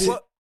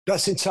that.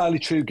 That's entirely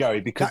true,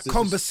 Gary, because that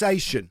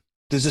conversation.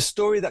 There's a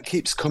story that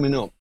keeps coming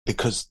up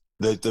because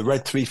the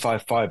red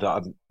 355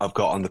 that I've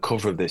got on the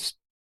cover of this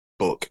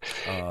book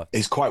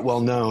is quite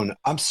well known.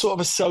 I'm sort of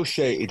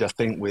associated, I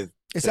think, with...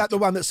 Is that the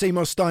one that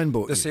Seymour Stein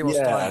bought? There's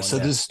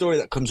a story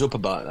that comes up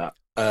about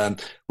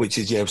that, which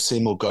is,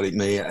 Seymour got it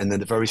me, and then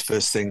the very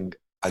first thing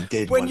I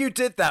did... When you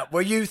did that,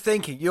 were you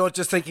thinking, you're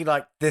just thinking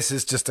like, this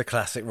is just a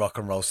classic rock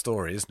and roll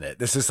story, isn't it?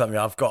 This is something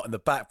I've got in the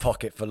back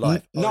pocket for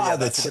life.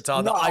 That's a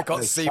guitar that I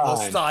got Seymour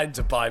Stein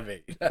to buy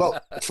me.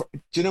 Well, do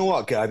you know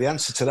what, Guy? The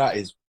answer to that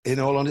is, in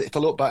all honesty, if I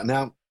look back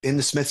now, In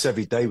the Smiths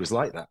Every Day was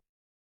like that.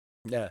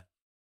 Yeah.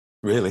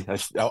 Really,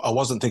 I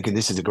wasn't thinking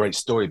this is a great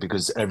story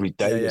because Every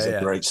Day was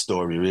a great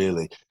story,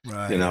 really.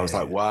 Right, I was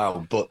like,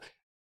 wow. But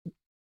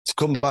to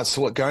come back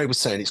to what Gary was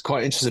saying, it's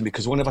quite interesting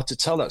because when I've had to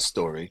tell that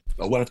story,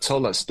 or when I've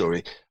told that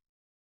story,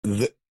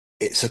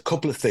 it's a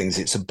couple of things.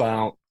 It's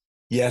about,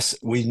 yes,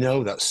 we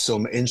know that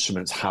some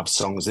instruments have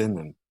songs in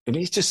them. I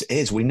mean, it just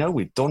is. We know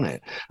we've done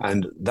it.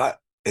 And that,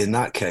 in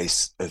that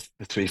case of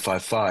the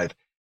 355,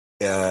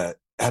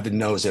 heaven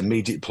knows,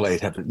 immediately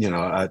played, I don't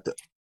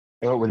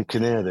know whether you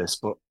can hear this,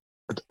 but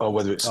or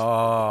whether it's...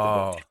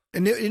 Oh.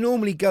 And it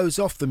normally goes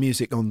off the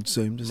music on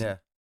Zoom, doesn't it?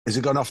 Is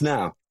it gone off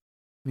now?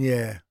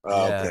 Yeah.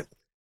 Oh, okay.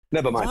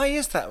 Never mind. Why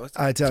is that?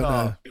 I don't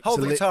know.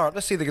 Hold the guitar up.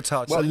 Let's see the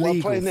guitar. Well, while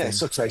playing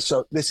this, okay,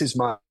 so this is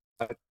my...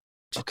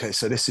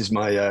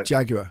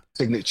 Jaguar.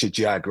 Signature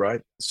Jag,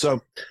 right? So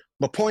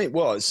my point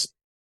was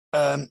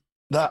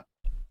that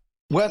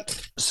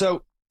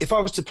if I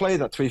was to play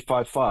that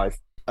 355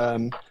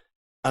 and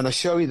I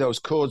show you those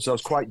chords,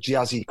 those quite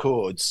jazzy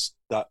chords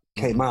that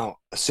came out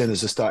as soon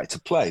as I started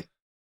to play,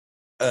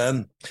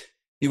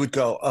 you would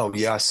go, oh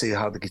yeah, I see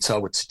how the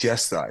guitar would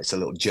suggest that. It's a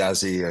little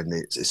jazzy and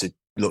it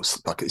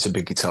looks like it's a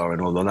big guitar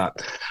and all of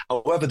that.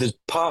 However, there's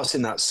parts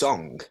in that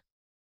song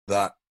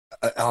that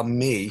are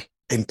me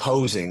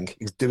imposing,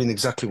 doing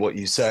exactly what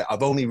you say.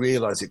 I've only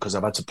realised it because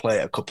I've had to play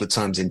it a couple of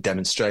times in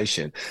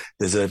demonstration.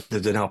 There's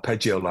an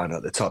arpeggio line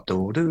at the top,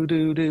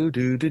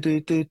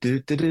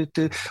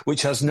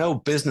 which has no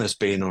business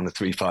being on a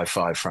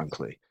 355,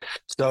 frankly.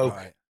 So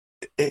right.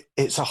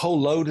 It's a whole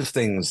load of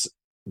things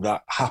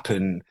that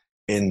happen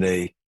in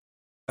the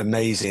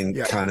amazing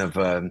kind of,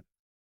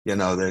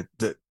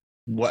 the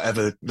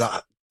whatever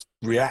that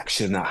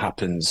reaction that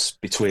happens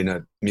between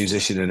a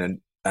musician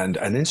and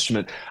an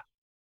instrument.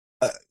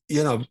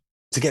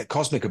 To get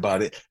cosmic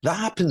about it, that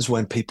happens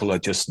when people are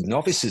just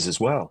novices as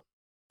well.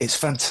 It's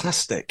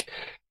fantastic.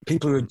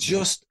 People who are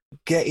just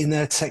getting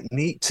their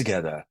technique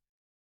together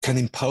can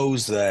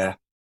impose their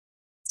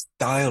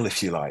style,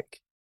 if you like.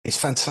 It's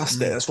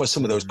fantastic. That's why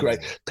some of those great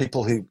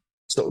people who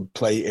sort of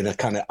play in a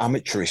kind of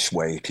amateurish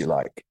way, if you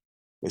like,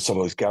 with some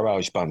of those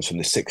garage bands from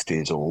the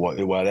 60s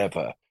or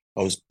whatever,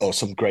 or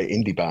some great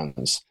indie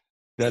bands,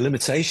 their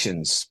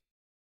limitations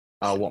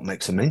are what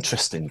makes them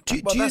interesting.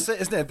 That's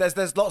it, isn't it?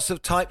 There's lots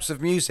of types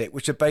of music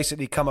which have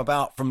basically come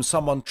about from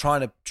someone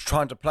trying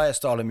to play a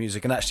style of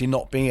music and actually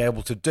not being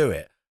able to do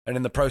it, and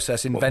in the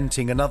process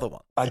inventing another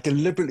one. I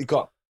deliberately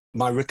got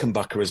my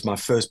Rickenbacker as my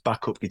first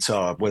backup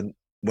guitar when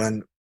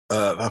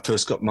I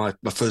first got my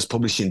first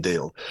publishing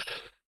deal.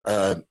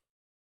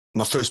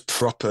 My first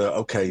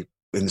proper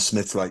in the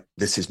Smiths, like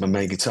this is my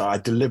main guitar. I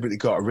deliberately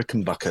got a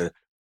Rickenbacker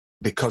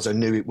because I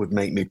knew it would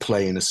make me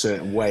play in a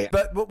certain way.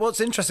 But what's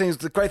interesting is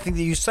the great thing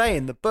that you say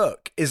in the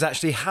book is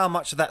actually how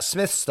much of that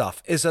Smith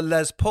stuff is a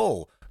Les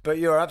Paul. But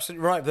you're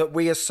absolutely right that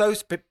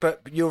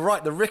but you're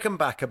right, the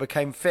Rickenbacker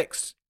became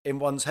fixed in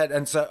one's head.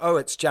 And so,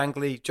 it's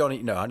jangly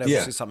Johnny. No, I know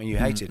this is something you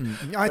hated.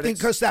 I think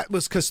because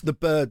the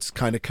Birds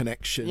kind of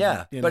connection.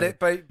 Yeah,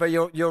 but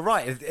you're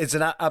right. It's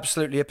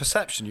absolutely a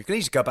perception. You can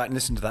easily go back and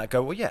listen to that and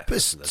go, well, yeah.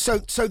 But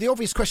so the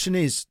obvious question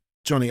is,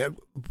 Johnny,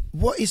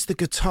 what is the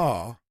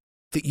guitar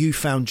that you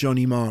found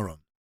Johnny Marr on?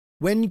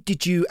 When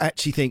did you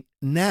actually think,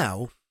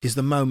 now is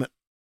the moment,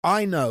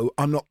 I know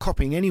I'm not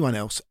copying anyone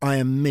else, I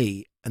am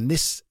me, and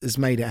this has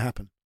made it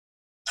happen?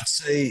 I'd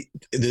say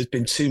there's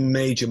been two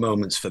major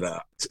moments for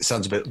that. It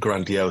sounds a bit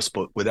grandiose,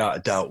 but without a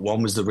doubt,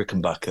 one was the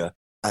Rickenbacker,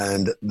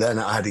 and then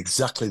I had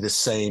exactly the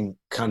same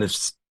kind of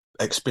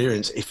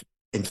experience,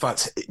 in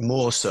fact,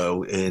 more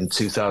so in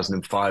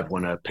 2005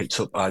 when I picked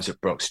up Isaac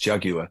Brock's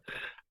Jaguar,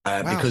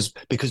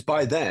 because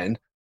by then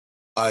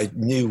I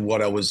knew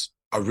what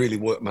I really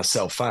worked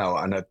myself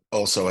out, and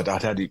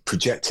I'd had it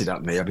projected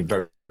at me. I've been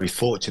very, very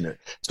fortunate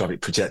to have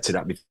it projected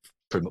at me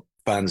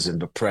fans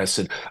and the press,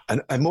 and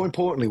more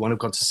importantly, when I've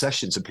gone to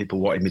sessions and people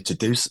wanting me to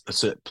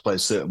play a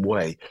certain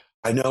way,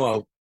 I know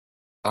how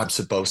I'm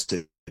supposed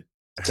to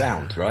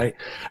sound, right?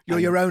 You're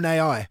your own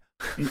AI.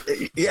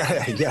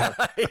 Yeah. Yeah.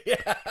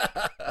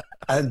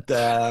 And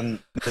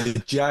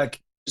the Jag.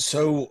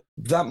 So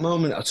that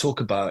moment I talk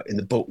about in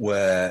the book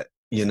where,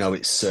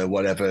 it's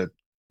whatever,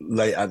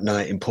 late at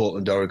night in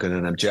Portland, Oregon,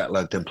 and I'm jet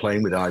lagged and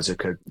playing with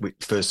Isaac,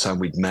 first time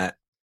we'd met.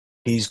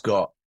 He's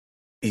got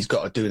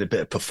doing a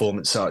bit of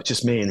performance art,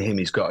 just me and him.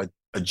 He's got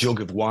a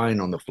jug of wine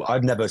on the floor.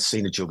 I've never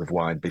seen a jug of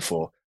wine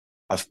before.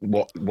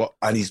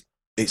 And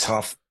it's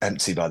half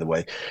empty, by the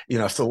way.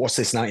 I thought, what's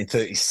this,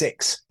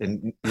 1936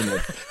 in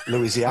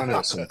Louisiana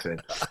or something?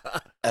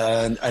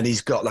 And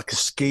he's got like a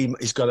scheme.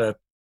 He's got a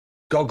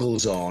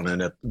goggles on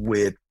and a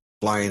weird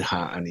flying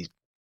hat, and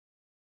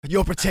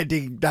you're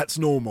pretending that's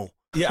normal.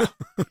 Yeah.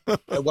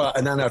 Well,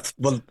 and then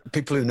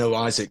people who know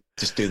Isaac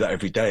just do that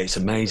every day. It's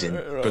amazing,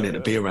 brilliant to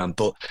be around.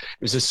 But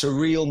it was a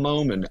surreal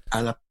moment,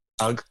 and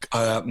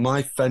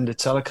my Fender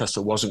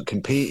Telecaster wasn't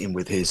competing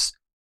with his.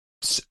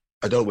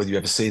 I don't know whether you've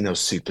ever seen those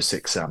Super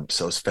 6 amps,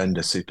 those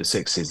Fender Super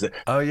 6s.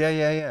 Oh,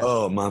 yeah.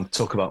 Oh, man,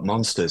 talk about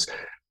monsters.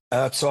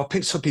 So I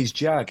picked up his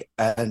Jag,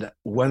 and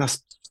when I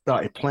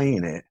started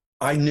playing it,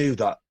 I knew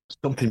that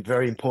something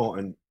very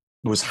important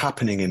was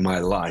happening in my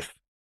life.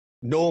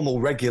 Normal,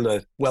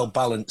 regular,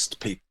 well-balanced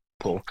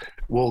people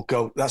will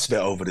go, that's a bit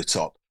over the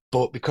top.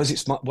 But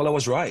because I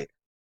was right.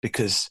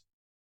 Because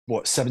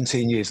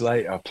 17 years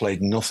later, I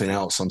played nothing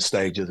else on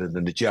stage other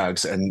than the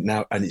Jags, and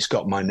it's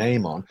got my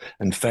name on.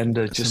 And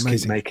Fender just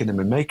keeps making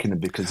them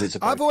because it's.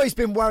 I've always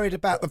been worried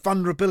about the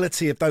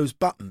vulnerability of those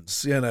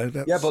buttons. Yeah,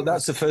 but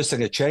that's the first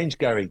thing I changed,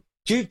 Gary.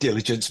 Due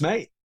diligence,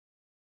 mate.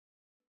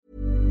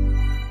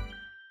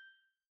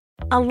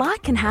 A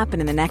lot can happen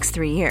in the next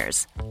 3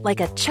 years. Like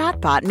a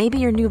chatbot may be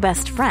your new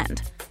best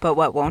friend. But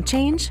what won't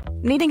change?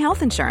 Needing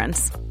health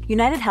insurance.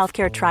 United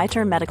Healthcare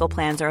Tri-Term Medical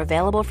Plans are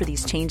available for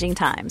these changing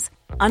times.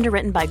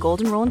 Underwritten by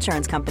Golden Rule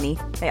Insurance Company,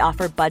 they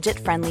offer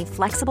budget-friendly,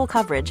 flexible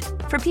coverage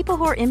for people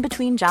who are in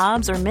between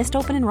jobs or missed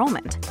open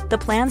enrollment. The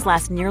plans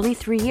last nearly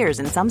 3 years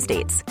in some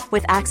states,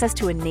 with access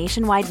to a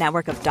nationwide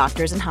network of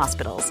doctors and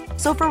hospitals.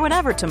 So for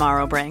whatever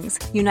tomorrow brings,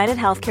 United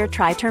Healthcare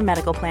Tri-Term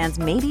Medical Plans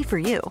may be for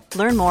you.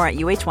 Learn more at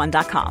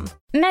uh1.com.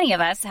 Many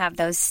of us have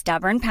those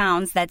stubborn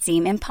pounds that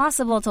seem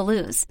impossible to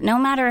lose, no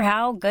matter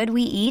how good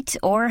we eat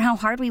or how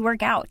hard we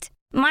work out.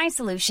 My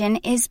solution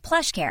is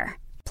PlushCare.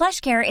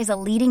 PlushCare is a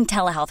leading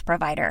telehealth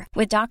provider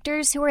with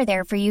doctors who are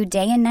there for you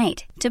day and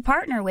night to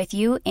partner with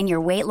you in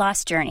your weight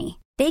loss journey.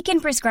 They can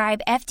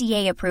prescribe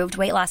FDA-approved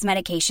weight loss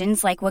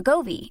medications like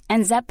Wegovy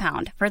and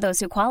Zepbound for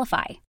those who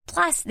qualify.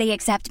 Plus, they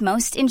accept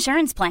most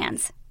insurance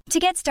plans. To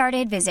get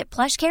started, visit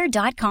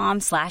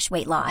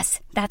plushcare.com/weightloss.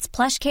 That's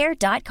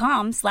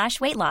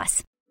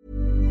plushcare.com/weightloss.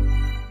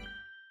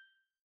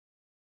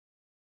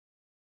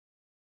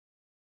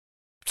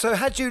 So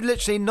had you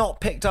literally not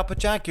picked up a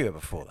Jaguar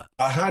before that?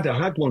 I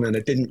had one, and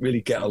I didn't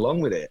really get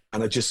along with it.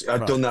 And I'd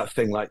done that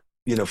thing like,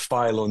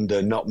 file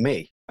under not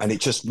me. And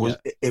it just was,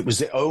 It was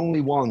the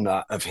only one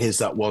of his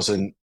that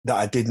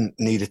I didn't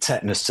need a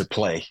tetanus to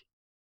play.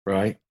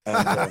 Right.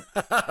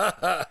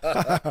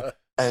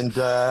 And,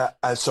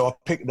 so I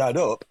picked that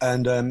up,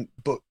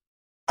 but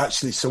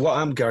actually, so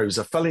what Gary, was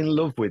I fell in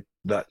love with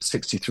that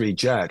 63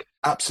 Jag.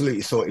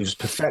 Absolutely thought it was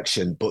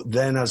perfection. But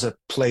then as I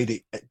played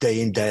it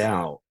day in, day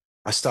out,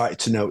 I started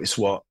to notice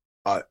what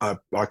I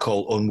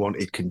call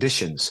unwanted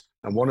conditions.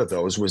 And one of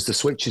those was the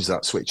switches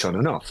that switch on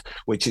and off,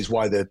 which is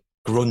why the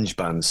grunge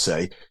bands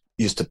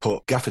used to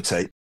put gaffer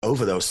tape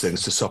over those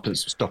things to stop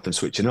them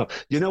switching up.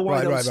 You know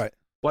why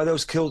why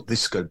those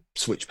this could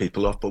switch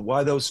people off, but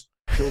why those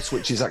kill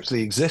switches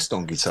actually exist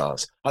on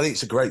guitars? I think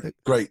it's a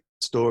great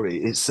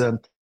story.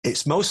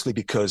 It's mostly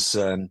because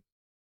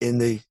in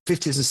the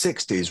 50s and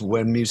 60s,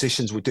 when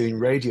musicians were doing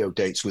radio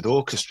dates with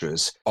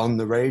orchestras on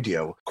the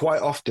radio,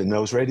 quite often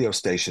those radio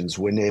stations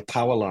were near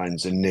power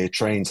lines and near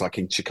trains, like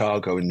in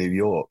Chicago and New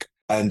York.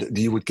 And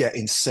you would get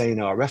insane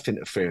RF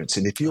interference.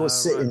 And if you were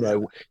sitting there,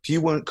 if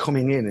you weren't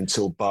coming in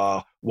until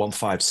bar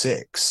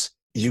 156,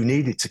 you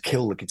needed to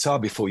kill the guitar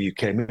before you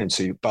came in.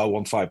 So bar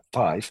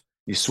 155,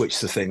 you switch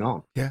the thing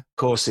on. Yeah. Of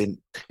course, in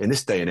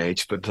this day and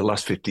age, but for the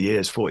last 50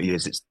 years, 40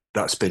 years,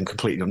 that's been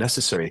completely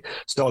unnecessary.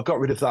 So I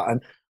got rid of that,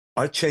 and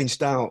I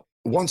changed out.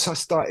 Once I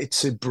started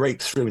to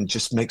break through and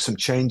just make some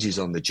changes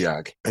on the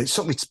Jag, and it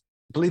took me,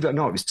 believe it or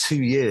not, it was 2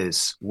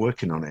 years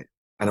working on it.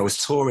 And I was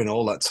touring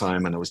all that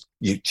time, and I was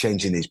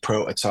changing these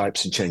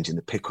prototypes and changing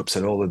the pickups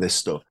and all of this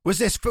stuff. Was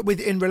this were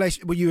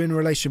you in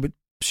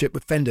relationship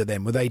with Fender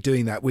then? Were they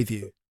doing that with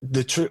you?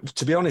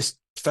 To be honest,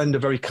 Fender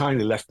very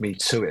kindly left me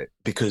to it,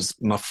 because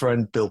my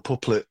friend Bill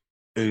Puplet,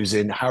 who's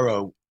in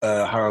Harrow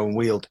and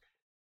Weald,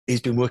 he's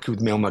been working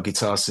with me on my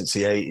guitar since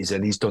the 80s,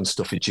 and he's done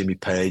stuff with Jimmy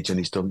Page, and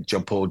he's done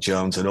John Paul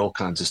Jones and all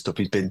kinds of stuff.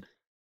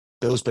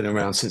 Bill's been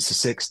around since the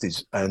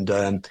 60s,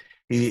 and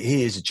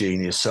he is a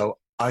genius. So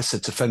I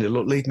said to Fender,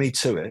 look, lead me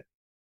to it,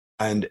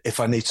 and if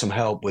I need some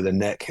help with a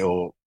neck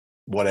or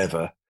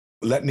whatever,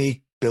 let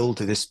me build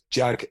this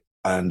Jag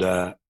and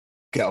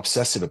get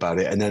obsessive about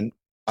it, and then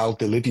I'll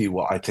deliver you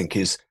what I think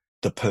is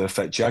the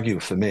perfect Jaguar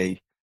for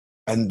me.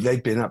 And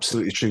they've been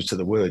absolutely true to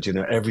the word.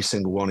 Every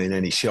single one in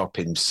any shop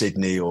in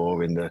Sydney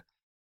or in the,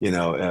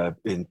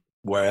 in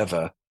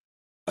wherever,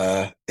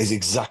 is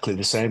exactly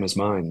the same as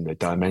mine. The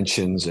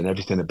dimensions and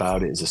everything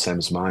about it is the same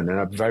as mine. And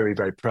I'm very,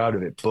 very proud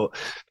of it. But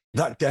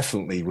that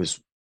definitely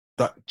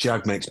that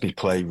Jag makes me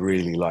play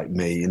really like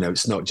me.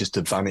 It's not just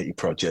a vanity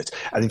project.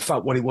 And in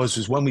fact, what it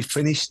was when we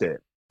finished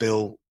it,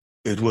 Bill,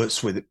 who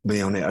works with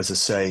me on it, as I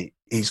say,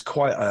 he's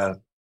quite a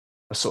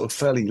sort of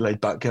fairly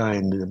laid back guy.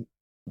 And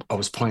I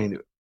was playing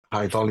it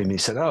high volume. He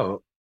said,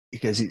 he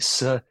goes, it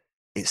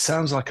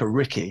sounds like a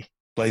Ricky,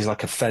 plays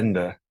like a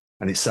Fender,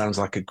 and it sounds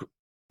like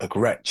a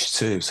Gretsch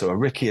too. So a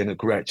Ricky and a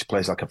Gretsch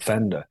plays like a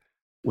Fender,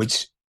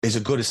 which is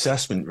a good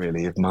assessment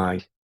really of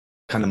my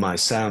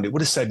sound. It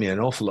would have saved me an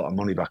awful lot of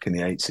money back in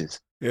the 80s.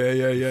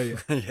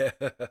 Yeah.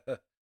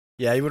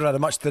 Yeah, you would have had a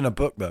much thinner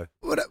book though.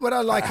 What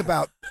I like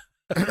about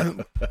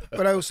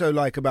what I also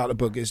like about the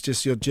book is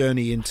just your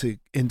journey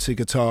into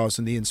guitars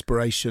and the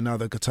inspiration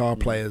other guitar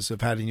players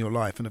have had in your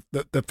life, and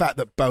the fact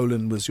that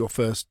Bolan was your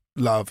first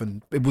love,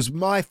 and it was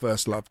my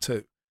first love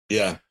too.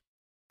 Yeah,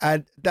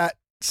 and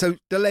so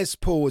the Les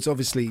Paul was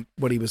obviously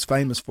what he was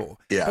famous for.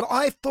 Yeah, but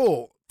I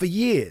thought for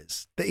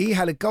years that he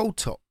had a gold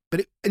top,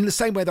 but in the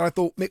same way that I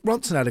thought Mick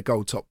Ronson had a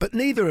gold top, but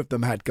neither of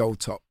them had gold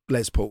top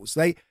Les Pauls.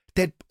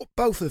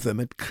 Both of them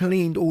had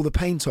cleaned all the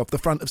paint off the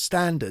front of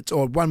standards,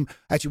 or one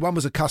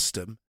was a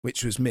custom,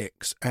 which was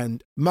Mick's,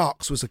 and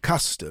Mark's was a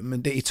custom,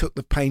 and he took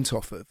the paint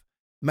off of,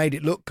 made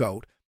it look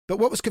gold. But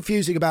what was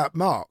confusing about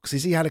Mark's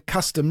is he had a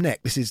custom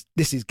neck. This is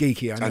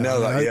geeky, I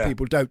know that, I hope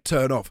people don't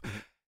turn off.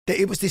 That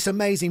it was this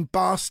amazing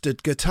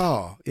bastard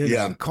guitar,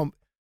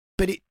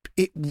 but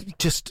it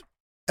just,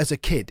 as a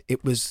kid,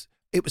 it was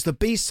the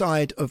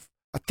B-side of,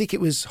 I think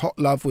it was Hot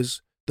Love,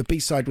 was the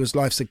B-side was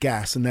Life's a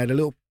Gas, and they had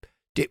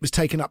it was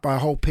taken up by a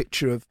whole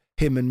picture of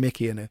him and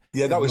Mickey and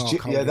that was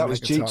Jeepster. That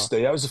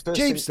was the first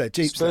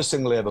Jeepster. First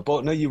single I ever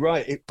bought. No, you're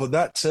right. But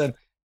that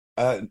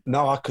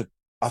no,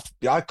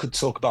 I could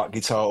talk about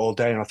guitar all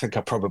day, and I think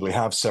I probably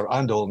have,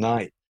 and all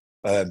night,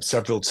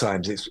 several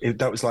times.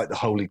 That was like the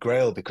holy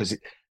grail, because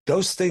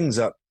those things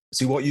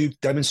see what you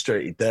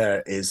demonstrated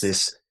there is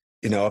this,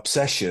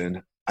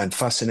 obsession and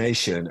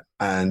fascination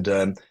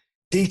and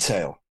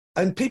detail.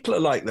 And people are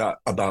like that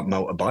about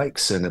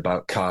motorbikes and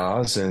about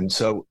cars. And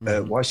so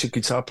why should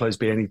guitar players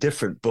be any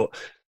different? But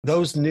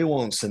those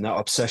nuance and that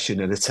obsession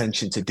and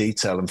attention to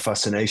detail and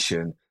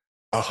fascination,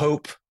 I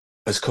hope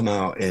has come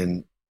out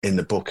in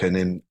the book and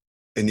in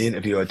the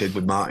interview I did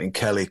with Martin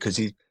Kelly, because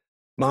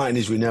Martin,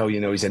 as we know,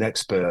 he's an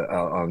expert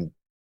on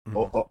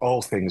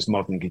all things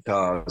modern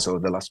guitars or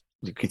the last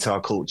guitar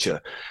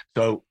culture.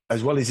 So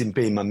as well as him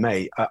being my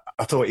mate,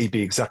 I thought he'd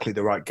be exactly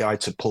the right guy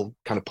to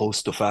pull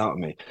stuff out of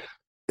me.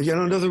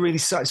 Another really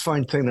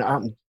satisfying thing that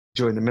happened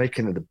during the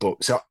making of the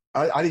book. So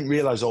I didn't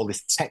realize all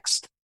this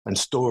text and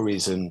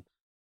stories and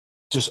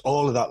just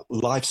all of that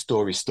life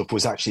story stuff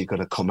was actually going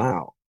to come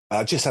out.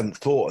 I just hadn't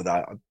thought of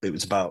that. It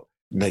was about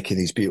making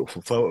these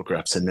beautiful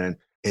photographs. And then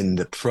in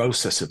the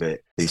process of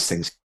it, these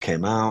things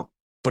came out.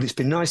 But it's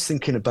been nice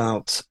thinking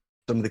about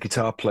some of the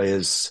guitar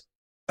players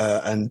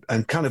and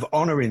kind of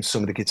honoring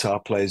some of the guitar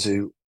players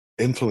who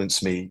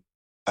influenced me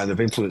and have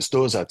influenced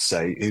us, I'd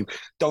say, who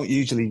don't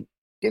usually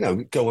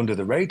go under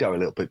the radar a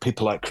little bit.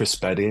 People like Chris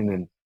Spedding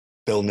and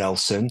Bill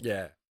Nelson.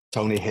 Yeah.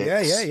 Tony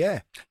Hicks.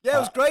 Yeah. Yeah, it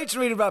was great to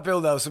read about Bill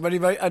Nelson when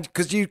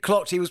because you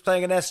clocked he was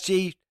playing an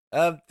SG,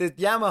 the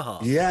Yamaha.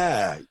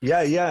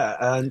 Yeah.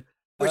 And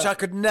which I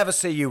could never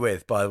see you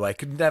with, by the way.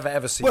 Could never,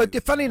 ever see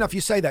you. Funny enough,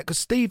 you say that, because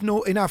Steve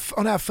Norman,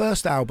 on our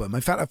first album,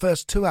 in fact, our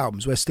first two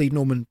albums where Steve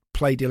Norman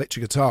played the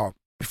electric guitar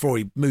before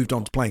he moved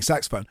on to playing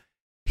saxophone,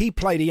 he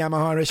played a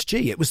Yamaha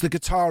SG. It was the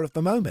guitar of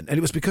the moment, and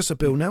it was because of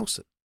Bill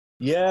Nelson.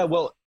 Yeah,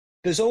 well,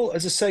 there's all,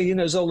 as I say,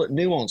 there's all that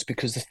nuance,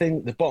 because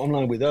the bottom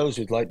line with those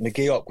was like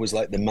McGeoch was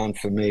like the man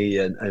for me,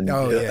 and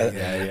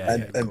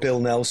Bill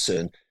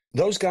Nelson.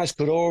 Those guys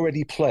could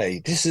already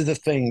play. This is the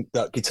thing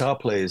that guitar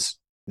players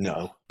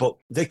know, but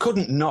they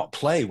couldn't not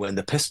play when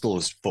the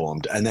Pistols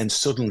formed, and then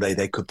suddenly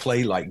they could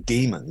play like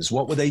demons.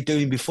 What were they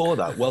doing before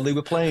that? Well, they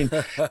were playing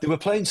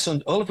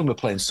all of them were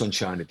playing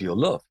Sunshine of Your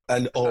Love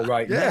and All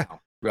Right Now,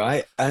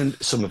 right? And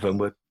some of them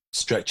were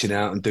stretching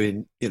out and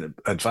doing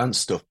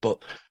advanced stuff,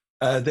 but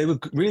they were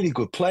really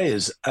good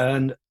players.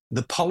 And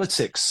the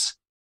politics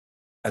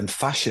and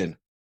fashion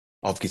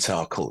of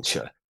guitar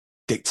culture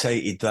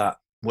dictated that,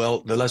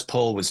 well, the Les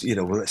Paul was,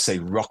 let's say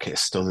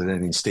rockist, other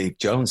than in Steve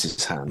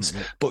Jones's hands,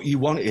 but you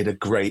wanted a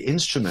great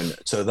instrument.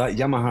 So that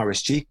Yamaha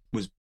SG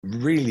was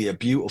really a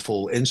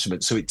beautiful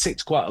instrument. So it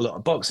ticked quite a lot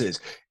of boxes.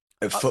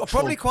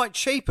 Probably quite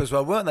cheap as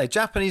well, weren't they?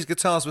 Japanese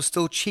guitars were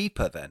still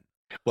cheaper then.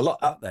 Well,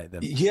 weren't they then?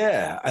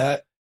 Yeah.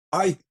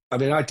 I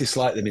mean, I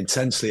disliked them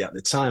intensely at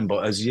the time,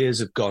 but as years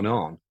have gone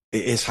on,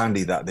 it is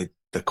handy that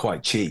they're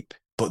quite cheap,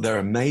 but they're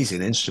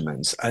amazing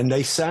instruments, and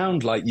they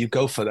sound like you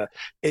go for that.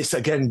 It's,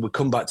 again, we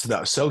come back to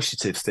that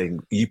associative thing.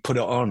 You put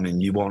it on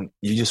and you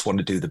just want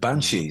to do the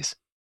Banshees,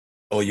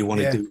 or you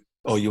want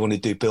to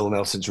do Bill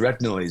Nelson's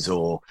Red Noise,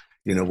 or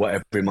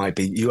whatever it might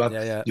be. You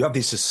have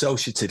this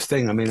associative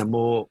thing. I mean, a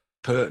more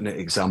pertinent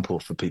example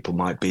for people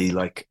might be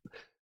like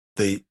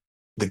the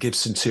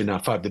Gibson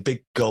 295, the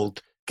big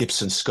gold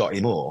Gibson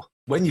Scotty Moore.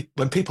 When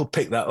people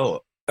pick that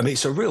up, I mean,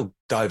 it's a real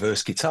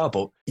diverse guitar,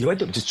 but you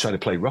end up just trying to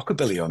play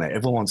rockabilly on it.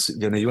 Everyone's,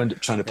 you end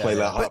up trying to play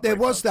that. But there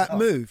was that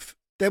move.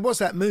 There was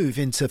that move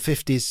into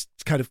 50s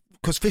kind of,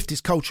 because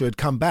 50s culture had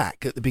come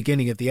back at the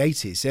beginning of the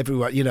 80s.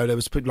 Everyone, there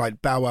was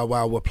like Bow Wow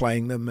Wow were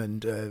playing them,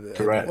 and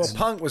correct. Well,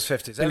 punk was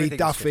 50s. Billy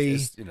Duffy,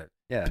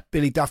 50s,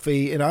 Billy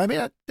Duffy. I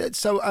mean,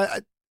 that's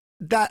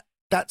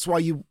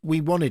why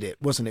we wanted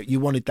it, wasn't it? You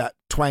wanted that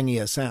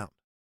twangier sound.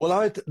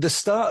 Well, the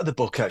start of the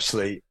book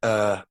actually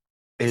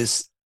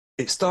is.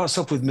 It starts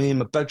off with me in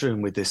my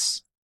bedroom with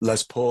this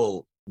Les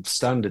Paul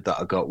standard that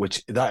I got,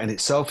 which that in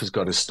itself has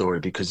got a story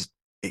because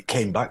it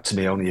came back to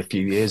me only a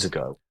few years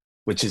ago,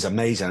 which is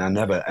amazing. I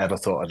never ever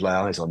thought I'd lay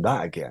eyes on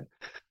that again.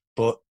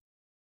 But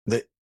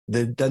then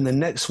the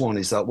next one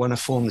is that when I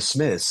formed the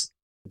Smiths,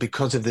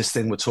 because of this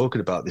thing we're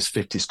talking about, this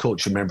 50s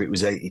culture, remember it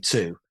was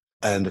 82.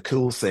 And the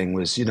cool thing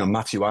was,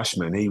 Matthew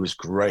Ashman, he was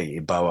great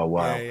in Bow Wow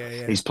Wow.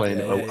 Yeah. He's playing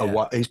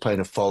he's playing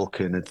a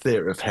Falcon and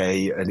Theatre of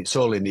Hay, and it's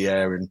all in the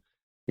air. And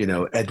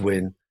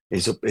Edwin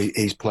is up.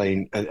 He's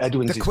playing, and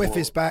Edwin's. The Quiff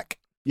is back.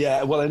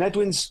 Yeah, well, and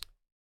Edwin's.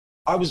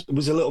 I was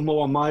a little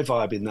more on my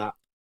vibe in that.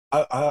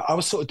 I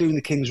was sort of doing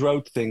the King's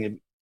Road thing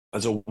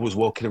as I was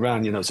walking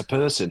around, as a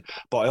person.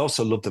 But I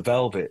also love the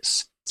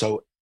Velvets.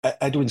 So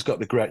Edwin's got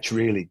the Gretsch.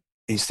 Really,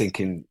 he's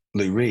thinking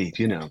Lou Reed,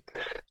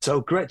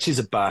 So Gretches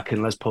are back,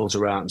 and Les Pauls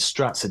are out, and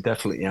Strats are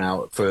definitely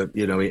out for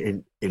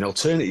in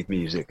alternative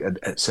music,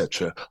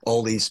 etc.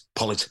 All these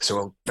politics are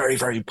all very,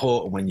 very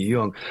important when you're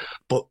young,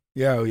 but.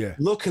 Yeah.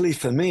 Luckily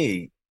for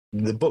me,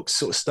 the book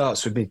sort of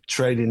starts with me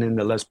trading in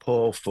the Les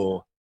Paul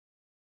for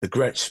the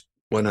Gretsch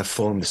when I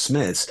formed the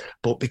Smiths.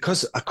 But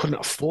because I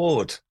couldn't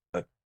afford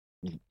a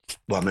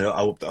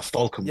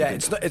Falcon. Yeah,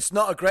 it's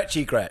not a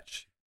Gretchy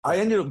Gretsch. I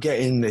ended up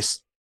getting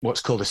this what's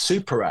called a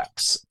Super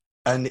Axe,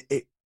 and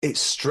it's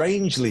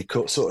strangely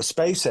cut, sort of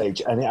space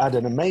age, and it had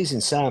an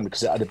amazing sound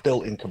because it had a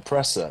built-in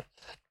compressor,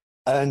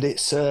 and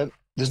it's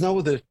there's no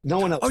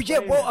one else. Oh yeah,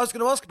 well, I was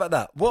going to ask about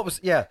that.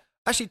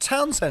 Actually,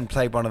 Townsend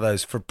played one of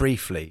those for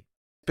briefly,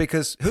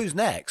 because Who's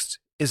Next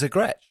is a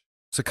Gretsch.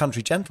 It's a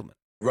Country Gentleman.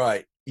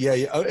 Right.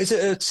 Yeah. Oh, is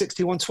it a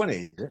 6120?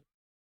 Is it?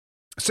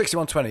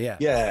 6120, yeah.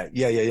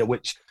 Yeah.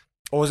 Which...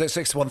 Or was it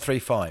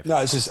 6135? No,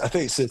 I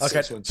think it's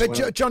okay.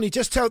 But Johnny,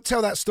 just tell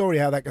that story,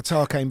 how that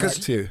guitar came back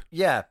to you.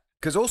 Yeah,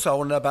 because also I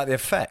want to know about the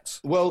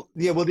effects. Well,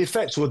 the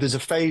effects, there's a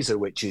phaser,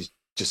 which is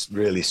just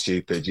really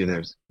stupid,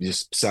 you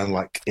just sounds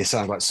like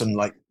some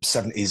like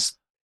 70s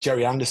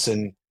Jerry and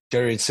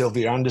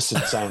Sylvia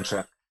Anderson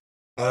soundtrack.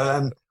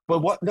 I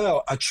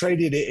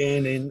traded it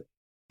in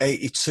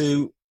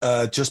 82,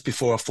 just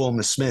before I formed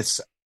the Smiths,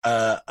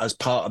 as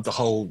part of the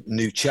whole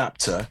new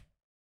chapter.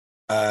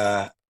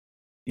 Guys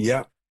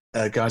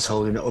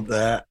holding it up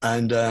there,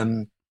 and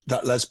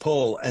that Les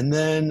Paul. And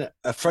then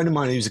a friend of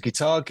mine who's a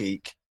guitar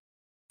geek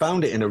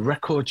found it in a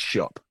record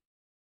shop,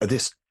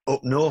 this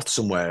up north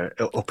somewhere,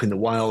 up in the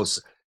wilds,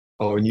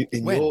 or in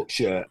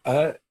Yorkshire.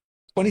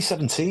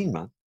 2017,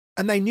 man.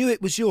 And they knew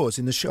it was yours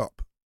in the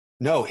shop?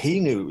 No, he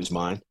knew it was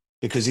mine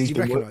because he's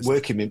been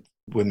working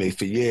with me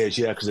for years.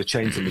 Yeah, because I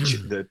changed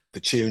the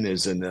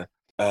tuners, and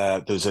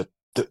there's a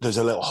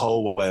little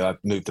hole where I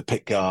moved the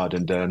pick guard,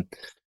 and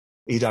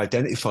he'd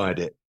identified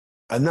it,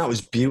 and that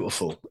was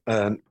beautiful.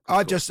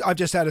 I've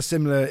just had a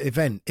similar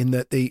event in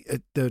that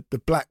the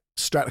black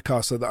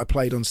Stratocaster that I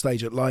played on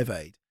stage at Live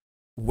Aid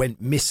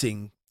went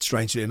missing,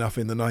 strangely enough,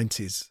 in the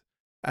 90s,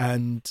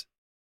 and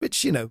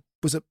which I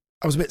was a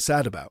bit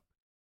sad about.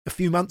 A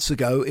few months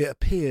ago, it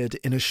appeared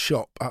in a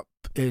shop up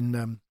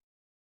in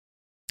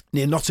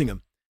near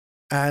Nottingham,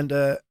 and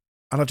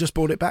I've just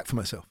bought it back for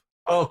myself.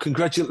 Oh,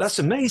 congratulations! That's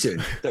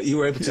amazing that you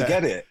were able to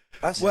get it.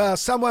 Well,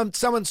 someone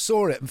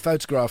saw it and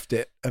photographed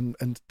it and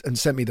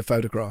sent me the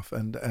photograph,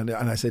 and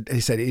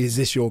he said, "Is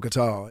this your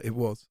guitar?" It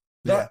was.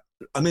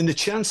 I mean, the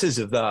chances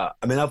of that.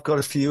 I mean, I've got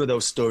a few of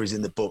those stories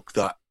in the book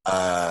that,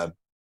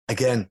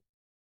 again,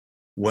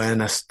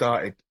 when I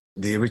started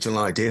the original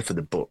idea for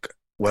the book,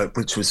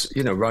 which was,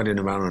 riding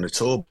around on a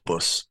tour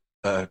bus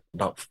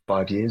about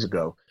 5 years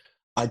ago,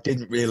 I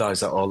didn't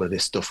realize that all of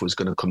this stuff was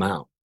going to come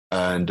out.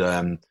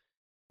 And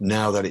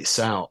now that it's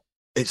out,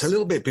 it's a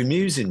little bit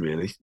bemusing,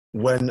 really.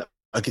 When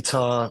a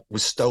guitar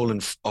was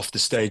stolen off the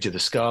stage of the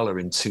Scala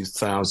in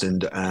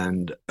 2000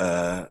 and,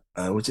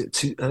 was it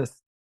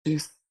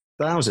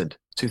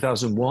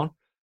 2001?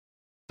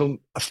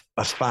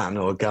 A fan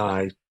or a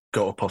guy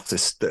got up out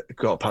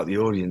the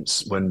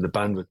audience when the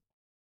band were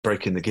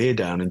breaking the gear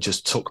down and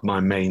just took my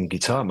main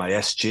guitar, my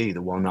SG,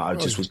 the one that I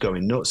just was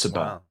going nuts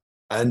about,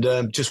 and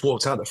just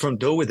walked out the front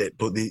door with it.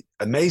 But the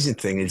amazing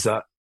thing is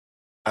that,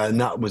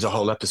 and that was a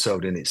whole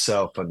episode in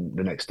itself. And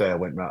the next day I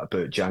went round to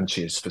Bert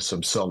Jansch's for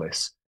some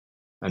solace,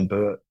 and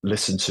Bert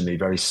listened to me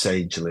very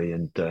sagely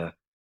and sort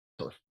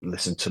of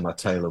listened to my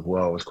tale of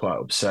woe. I was quite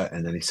upset,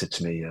 and then he said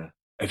to me,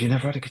 "Have you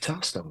never had a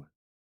guitar stolen?"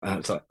 And I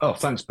was like, "Oh,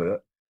 thanks,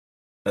 Bert."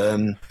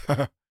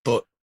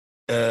 But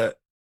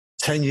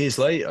 10 years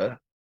later,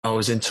 I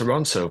was in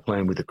Toronto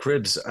playing with the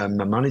Cribs, and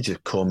my manager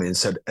called me and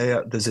said, hey,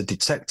 there's a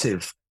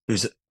detective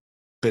who's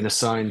been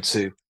assigned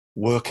to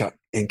work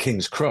in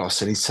King's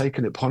Cross, and he's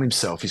taken it upon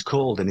himself. He's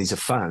called, and he's a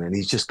fan, and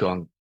he's just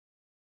gone,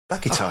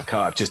 that guitar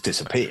card just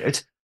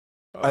disappeared.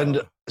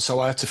 And so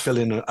I had to fill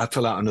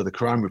out another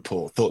crime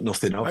report, thought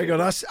nothing of it.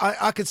 Hang on,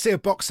 I could see a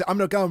box set. I'm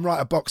going to go and write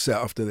a box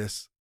set after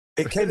this.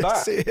 It came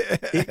back.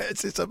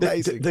 It's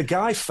amazing. The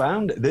guy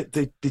found it.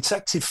 The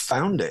detective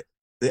found it.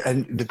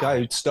 And the guy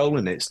who'd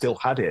stolen it still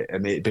had it,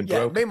 and it had been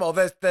broken.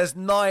 Meanwhile, there's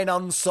 9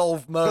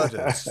 unsolved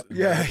murders.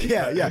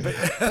 yeah.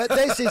 But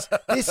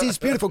this is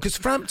beautiful because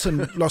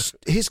Frampton lost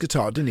his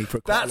guitar, didn't he,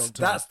 for quite a long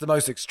time? That's the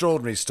most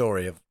extraordinary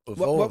story of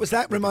all. What was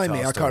that? Remind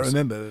me. I can't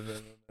remember.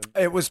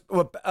 It was.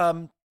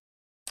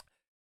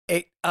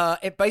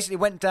 It basically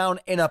went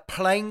down in a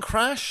plane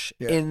crash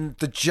in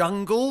the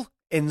jungle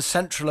in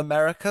Central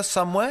America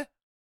somewhere,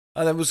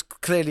 and it was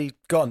clearly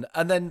gone.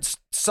 And then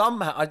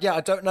somehow,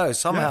 I don't know.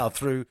 Somehow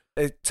through.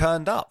 It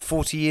turned up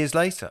 40 years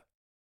later.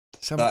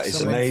 That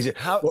is amazing.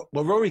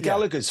 Well, Rory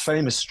Gallagher's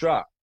famous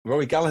Strat.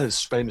 Rory Gallagher's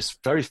famous,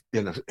 very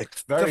famous.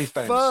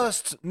 The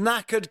first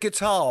knackered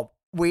guitar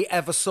we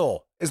ever saw.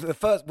 Is it the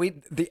first?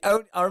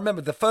 I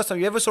remember the first time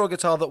you ever saw a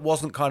guitar that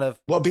wasn't kind of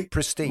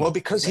pristine. Well,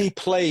 because he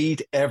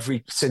played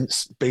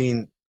since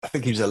being, I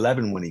think he was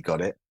 11 when he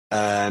got it,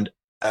 and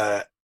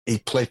he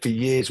played for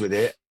years with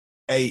it,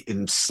 ate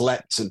and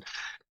slept and.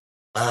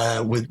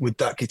 With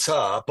that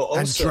guitar, but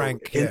also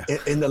drank,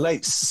 in the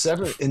late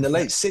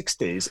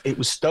 60s, it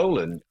was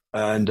stolen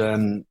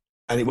and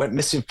it went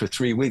missing for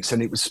 3 weeks,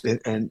 and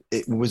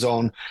it was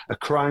on a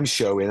crime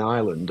show in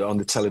Ireland on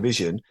the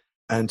television,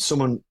 and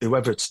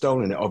whoever had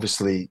stolen it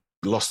obviously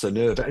lost their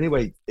nerve.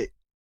 Anyway,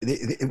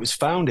 it was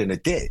found in a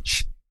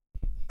ditch,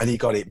 and he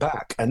got it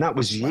back, and that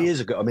was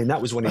years ago. I mean,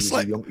 that was when he was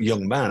a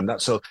young man.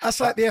 That's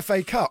like the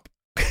FA Cup.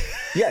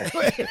 Yeah,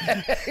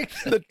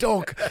 the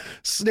dog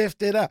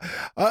sniffed it out.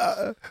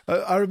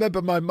 I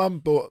remember my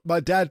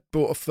dad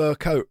bought a fur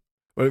coat.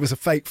 Well, it was a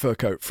fake fur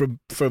coat from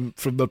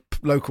the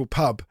local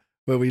pub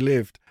where we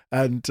lived,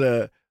 and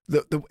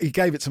he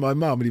gave it to my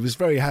mum, and he was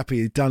very happy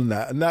he'd done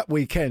that. And that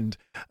weekend,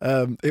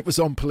 it was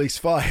on Police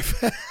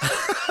 5.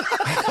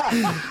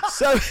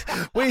 So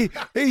he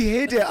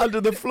hid it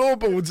under the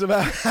floorboards of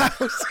our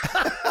house.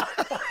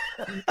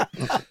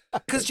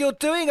 Because you're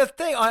doing a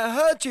thing. I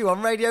heard you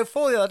on Radio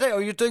 4 the other day,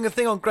 or you're doing a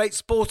thing on great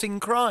sporting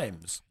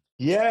crimes.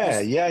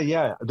 Yeah.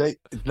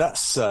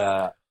 That's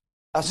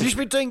you should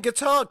be doing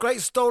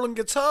great stolen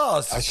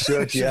guitars. I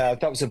should, yeah.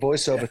 That was a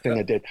voiceover thing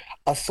I did.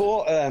 I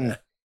thought,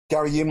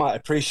 Gary, you might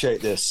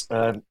appreciate this.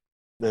 The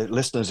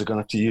listeners are going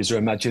to have to use their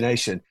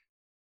imagination.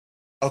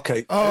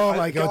 Okay. Oh,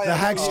 my God, the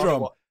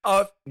Hagstrom.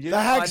 The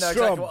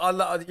Hagstrom.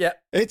 Exactly.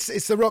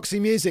 It's the Roxy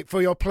music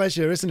for your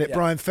pleasure, isn't it? Yeah.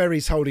 Brian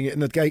Ferry's holding it in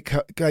the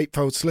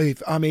gatefold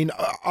sleeve. I mean,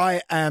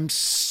 I am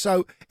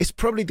so... It's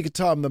probably the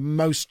guitar I'm the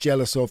most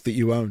jealous of that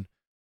you own.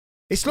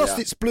 It's lost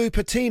its blue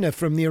patina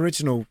from the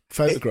original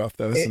photograph,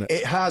 though, isn't it?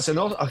 It has, and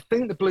I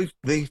think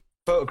the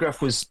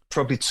photograph was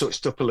probably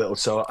touched up a little,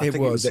 so I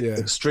think it was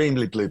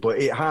extremely blue, but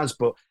it has.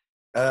 But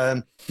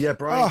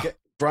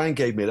Brian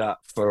gave me that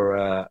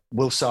for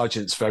Will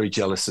Sargent's very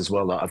jealous as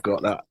well that I've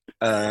got that.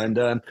 And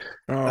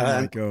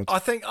my God, I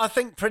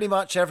think pretty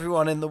much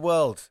everyone in the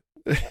world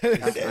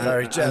is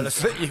very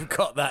jealous that you've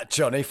got that,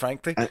 Johnny.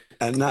 Frankly,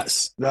 and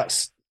that's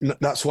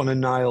one of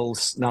Nile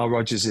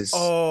Rodgers's.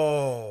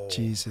 Oh,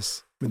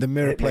 Jesus! With the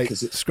mirror plate,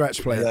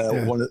 scratch plate.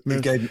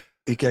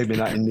 He gave me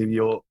that in New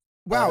York.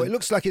 Wow, it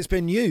looks like it's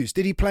been used.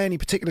 Did he play any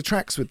particular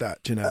tracks with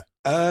that? Do you know?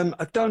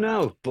 I don't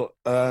know, but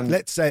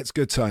let's say it's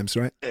Good Times,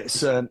 right?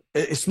 It's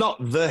not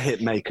the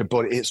hit maker,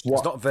 but it's what.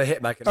 It's not the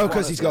hit maker. Oh,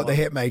 because he's got the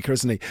hit maker,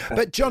 hasn't he?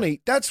 But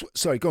Johnny,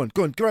 sorry. Go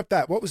on, grab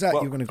that. What was that you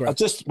were going to grab?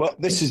 This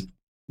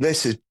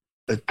is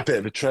a bit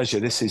of a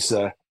treasure. This is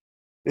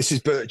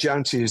Bert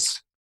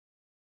Janty's.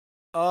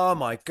 Oh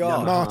my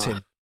God,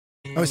 Martin.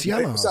 Oh, it's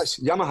Yamaha. It's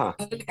Yamaha.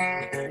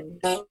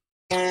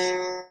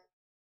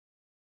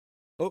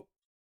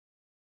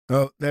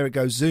 Oh, there it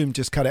goes. Zoom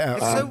just cut it out.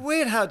 It's so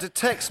weird how it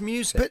detects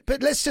music.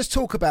 But let's just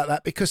talk about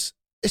that, because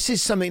this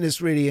is something that's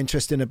really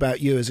interesting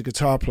about you as a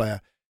guitar player.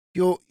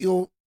 Your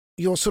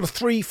sort of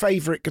 3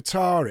 favourite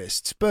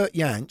guitarists: Bert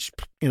Jansch,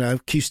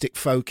 acoustic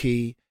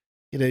folky,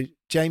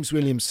 James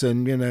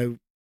Williamson,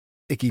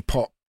 Iggy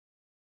Pop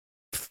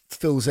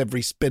fills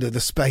every bit of the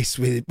space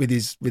with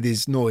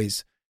his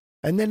noise,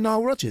 and then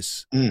Nile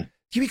Rodgers.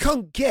 You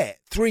can't get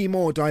 3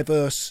 more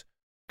diverse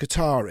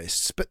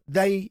guitarists, but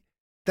they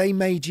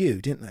made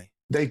you, didn't they?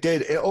 They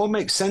did. It all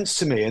makes sense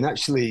to me. And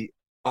actually,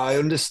 I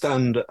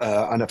understand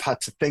and I've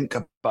had to think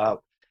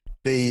about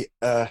the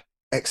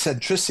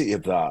eccentricity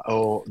of that,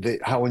 or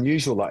how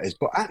unusual that is.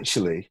 But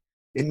actually,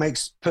 it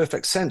makes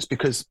perfect sense,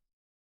 because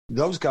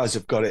those guys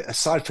have got it,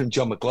 aside from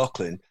John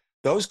McLaughlin,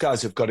 those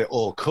guys have got it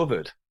all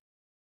covered.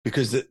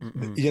 Because,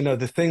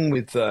 the thing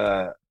with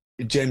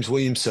James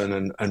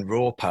Williamson and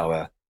Raw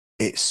Power,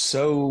 it's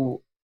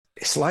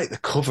like the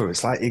cover.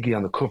 It's like Iggy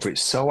on the cover.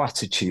 It's so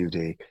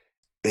attitudey.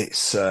 It's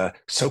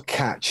so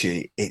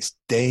catchy. It's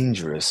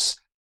dangerous.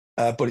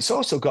 but it's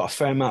also got a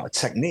fair amount of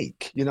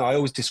technique. You know, I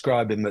always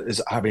describe him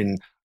as having,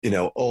 you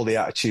know, all the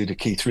attitude of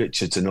Keith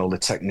Richards and all the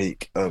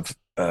technique of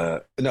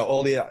all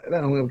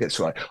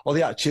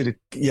the attitude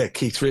of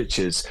Keith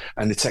Richards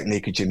and the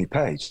technique of Jimmy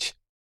Page.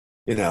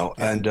 You know,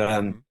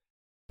 and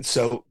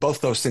so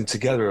both those things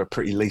together are a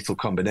pretty lethal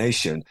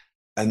combination.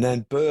 And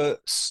then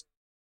Bert's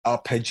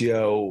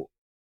arpeggio,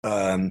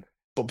 but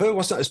Bert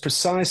wasn't as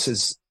precise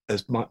as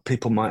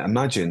people might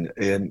imagine.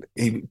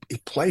 He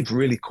played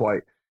really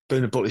quite,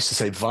 Bernard Butler used to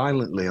say,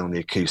 violently on the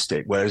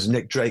acoustic, whereas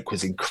Nick Drake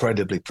was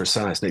incredibly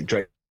precise. Nick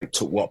Drake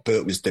took what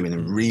Bert was doing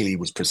and really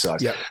was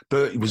precise. Yeah.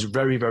 Bert was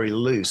very, very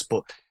loose,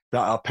 but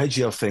that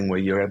arpeggio thing where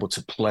you're able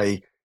to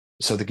play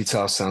so the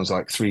guitar sounds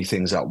like three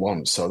things at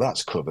once, so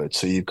that's covered.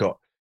 So you've got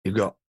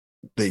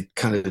the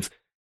kind of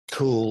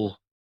cool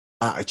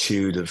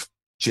attitude of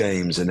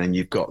James, and then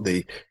you've got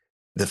the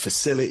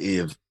facility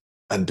of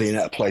and being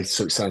able to play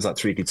so it sounds like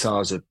three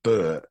guitars of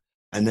Bert.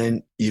 And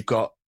then you've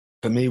got,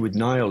 for me with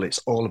Niall, it's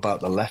all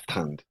about the left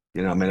hand.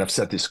 You know, I mean, I've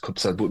said this a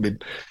couple of times,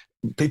 but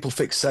people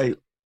fixate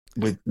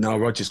with Nile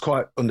Rodgers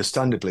quite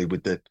understandably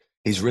with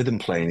his rhythm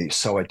playing. It's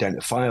so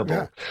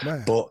identifiable,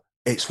 but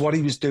it's what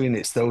he was doing.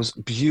 It's those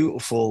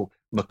beautiful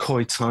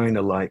McCoy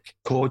Tyner like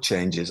chord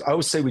changes. I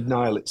always say with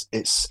Niall,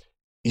 it's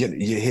you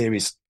hear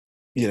his,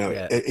 you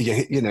hear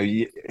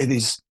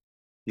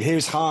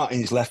his heart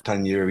in his left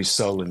hand, you hear his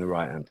soul in the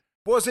right hand.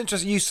 What's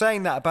interesting, you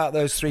saying that about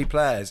those three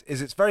players,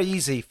 is it's very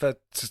easy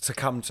to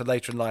come to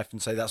later in life and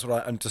say that's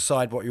what and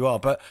decide what you are.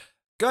 But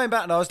going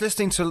back, and I was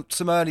listening to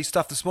some early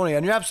stuff this morning,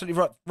 and you're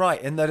absolutely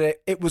right in that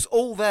it was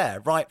all there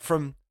right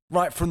from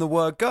the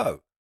word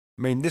go.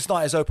 I mean, This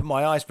Night Has Opened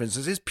My Eyes, for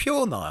instance, is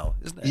pure Niall,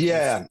 isn't it?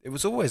 Yeah. It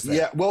was always there.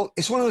 Yeah, well,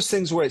 it's one of those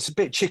things where it's a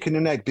bit chicken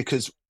and egg,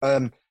 because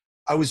I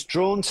was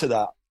drawn to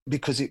that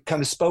because it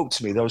kind of spoke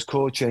to me. Those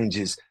chord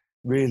changes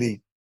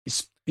really,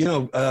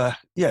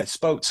 it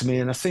spoke to me.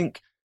 And I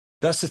think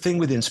that's the thing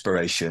with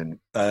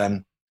inspiration.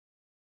 I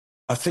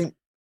think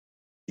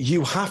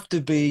you have to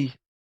be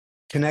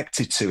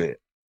connected to it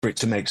for it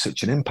to make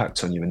such an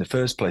impact on you in the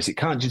first place. It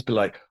can't just be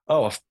like,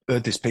 oh, I've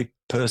heard this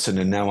person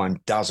and now I'm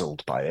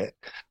dazzled by it.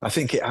 I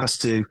think it has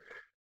to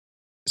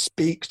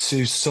speak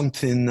to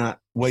something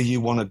where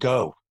you want to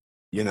go,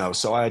 you know.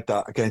 So I had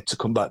that, again, to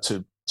come back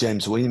to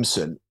James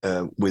Williamson,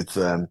 with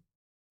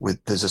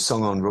there's a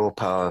song on Raw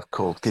Power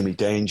called Gimme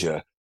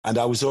Danger. And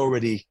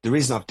the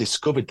reason I've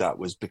discovered that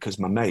was because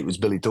my mate was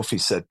Billy Duffy,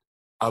 said,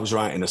 I was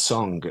writing a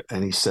song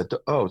and he said,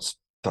 oh, it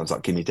sounds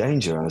like Gimme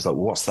Danger. And I was like,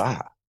 well, what's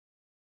that?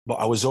 But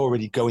I was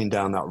already going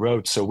down that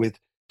road. So with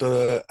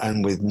Bert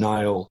and with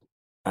Niall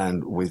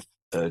and with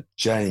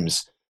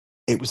James,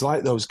 it was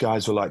like those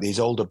guys were like these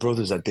older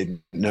brothers I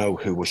didn't know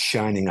who were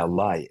shining a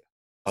light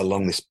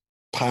along this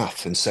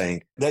path and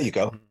saying, there you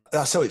go.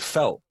 That's how it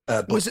felt.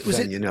 But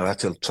I had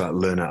to try to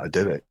learn how to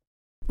do it.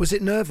 Was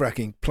it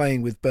nerve-wracking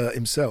playing with Bert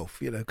himself,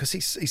 you know, because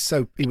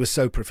he was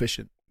so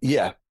proficient?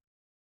 Yeah,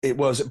 it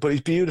was. But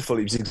it's beautiful.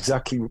 It was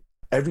exactly not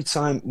every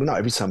time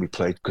we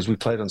played, because we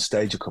played on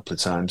stage a couple of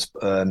times,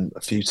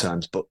 a few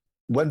times. But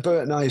when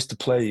Bert and I used to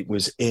play, it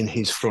was in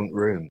his front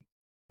room,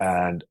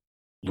 and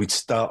we'd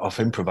start off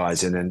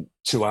improvising and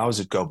 2 hours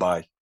would go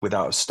by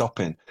without us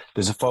stopping.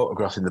 There's a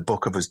photograph in the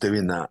book of us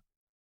doing that.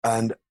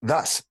 And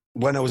that's,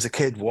 when I was a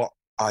kid, what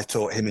I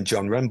thought him and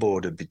John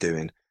Rembourd would be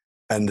doing.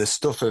 And the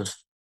stuff of,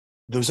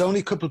 there was only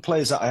a couple of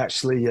players that I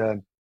actually,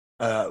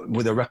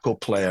 with a record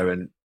player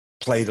and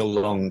played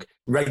along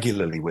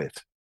regularly with.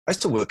 I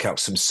used to work out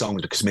some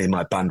songs because me and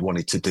my band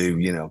wanted to do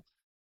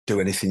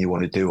Anything You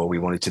Want to Do, or we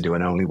wanted to do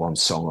an Only One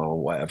song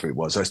or whatever it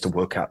was. I used to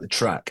work out the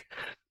track.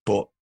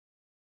 But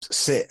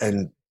sit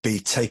and be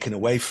taken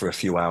away for a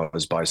few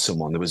hours by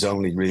someone, there was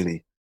only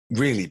really,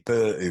 really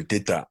Bert who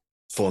did that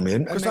for me.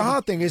 Because the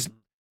hard thing is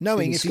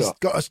knowing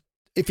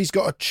if he's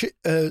got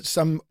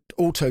some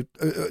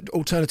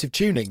alternative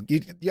tuning.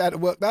 You had to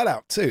work that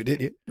out too,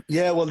 didn't you?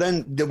 Yeah. Well,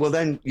 then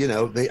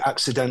the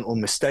accidental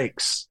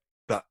mistakes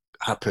that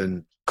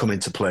happen come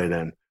into play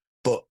then.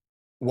 But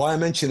why I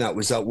mentioned that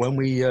was that when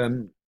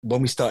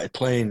we started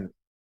playing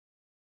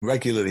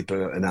regularly,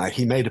 Bert and I,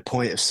 he made a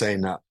point of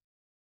saying that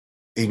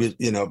he was,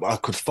 I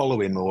could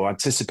follow him or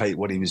anticipate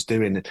what he was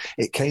doing.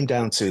 It came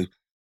down to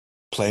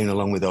playing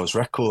along with those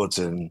records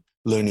and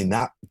learning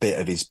that bit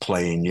of his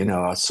playing.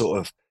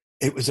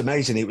 It was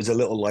amazing. It was a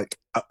little like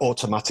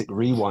automatic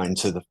rewind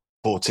to the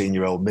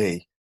 14-year-old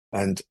me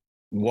and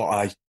what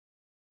I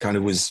kind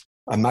of was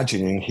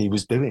imagining he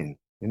was doing,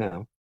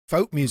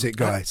 Folk music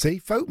guy. See,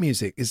 folk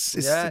music is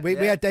we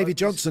had David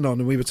Johnson on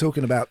and we were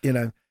talking about,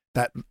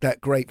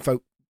 that great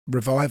folk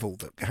revival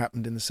that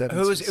happened in the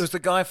 70s. It was the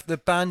guy, the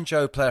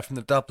banjo player from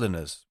the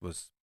Dubliners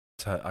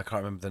I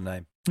can't remember the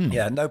name.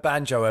 Yeah, no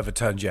banjo ever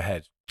turned your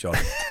head, John.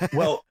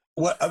 well,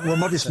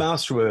 Modest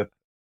Mouse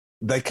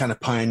they kind of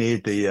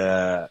pioneered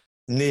the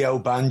neo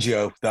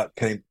banjo that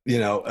came,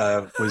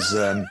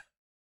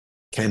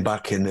 came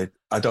back in the.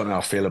 I don't know how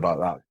I feel about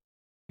that.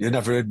 You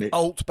never heard me.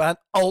 Alt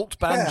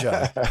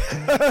banjo.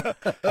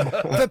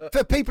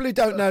 For people who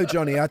don't know,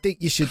 Johnny, I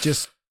think you should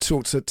just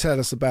tell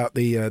us about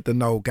the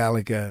Noel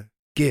Gallagher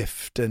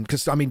gift. And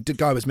because I mean, the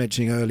guy was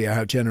mentioning earlier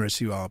how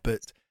generous you are,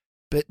 but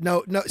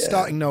no,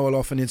 starting Noel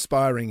off and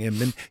inspiring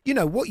him, and you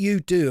know what you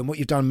do and what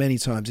you've done many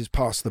times is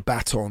pass the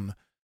baton,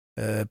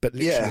 but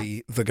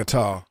literally the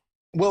guitar.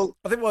 Well,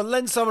 I think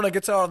lend someone a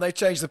guitar and they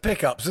change the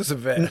pickups just a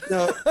bit.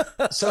 No.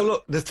 So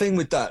look, the thing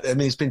with that, I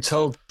mean, it's been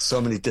told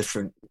so many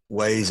different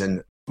ways.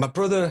 And my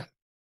brother,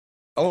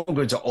 I won't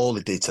go into all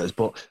the details,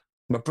 but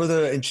my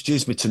brother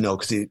introduced me to Noel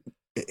because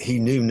he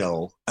knew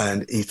Noel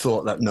and he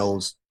thought that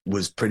Noel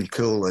was pretty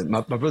cool. And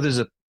my brother's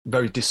a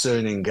very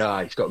discerning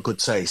guy. He's got good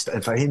taste.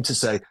 And for him to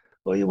say,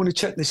 well, you want to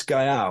check this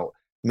guy out,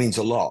 means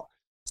a lot.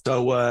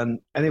 So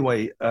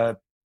anyway,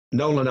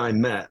 Noel and I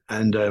met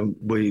and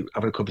we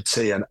had a cup of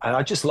tea and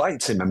I just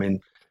liked him. I mean,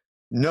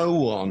 no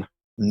one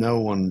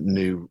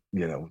knew,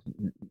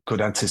 could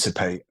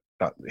anticipate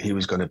that he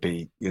was going to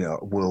be,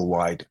 a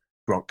worldwide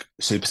rock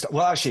superstar.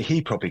 Well, actually,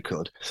 he probably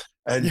could.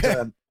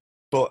 And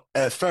but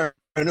fair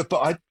enough.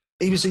 But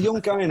he was a young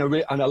guy and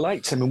I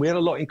liked him and we had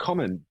a lot in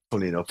common,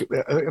 funny enough.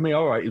 I mean,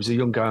 all right, he was a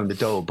young guy on the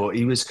dole, but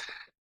he was,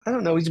 I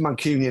don't know, he's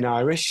Mancunian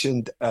Irish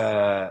and,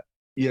 Are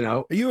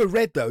you a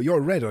red, though? You're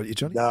a red, aren't you,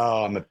 Johnny?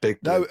 No, I'm a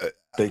big blue.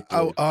 Big blue.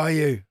 Oh, are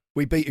you?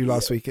 We beat you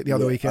last week, the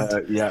other weekend.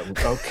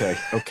 Okay.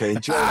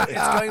 Enjoy it.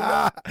 It's going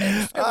well.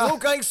 It was all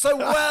going so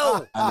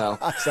well. I know.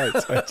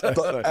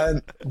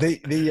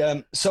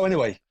 But so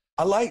anyway,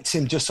 I liked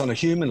him just on a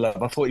human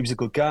level. I thought he was a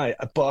good guy,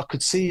 but I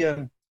could see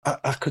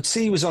I could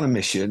see he was on a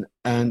mission.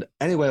 And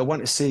anyway, I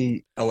went to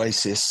see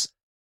Oasis,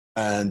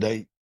 and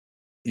they,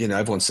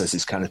 everyone says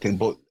this kind of thing,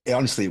 but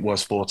honestly, it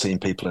was 14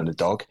 people and a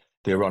dog.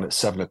 They were on at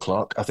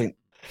 7:00. I think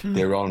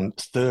they were on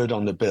third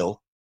on the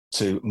bill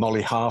to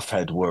Molly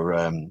Halfhead were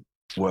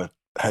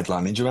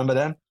headlining. Do you remember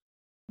them?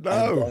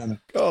 No, and,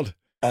 God.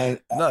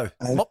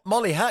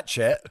 Molly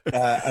Hatchet.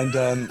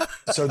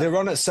 So they were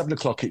on at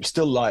 7:00. It was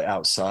still light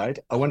outside.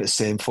 I went to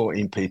see him,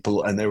 14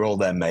 people, and they were all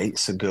their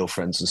mates and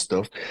girlfriends and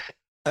stuff.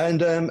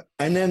 And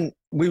then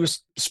we were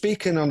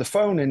speaking on the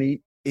phone, and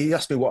he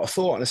asked me what I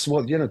thought, and I said,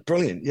 well,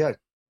 brilliant, yeah,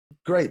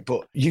 great,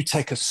 but you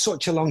take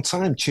such a long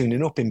time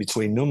tuning up in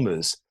between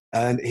numbers.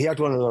 And he had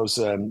one of those,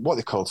 what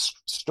they called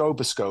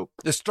stroboscope.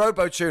 The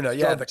strobo tuner,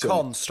 the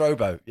Con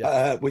Strobo.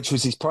 Which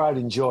was his pride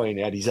and joy, and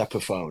he had his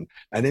Epiphone.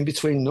 And in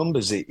between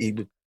numbers, he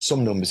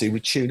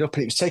would tune up,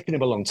 and it was taking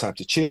him a long time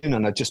to tune,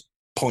 and I just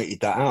pointed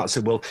that out. I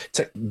said, well,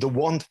 the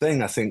one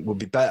thing I think would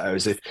be better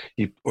is if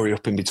you hurry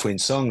up in between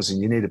songs and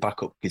you need a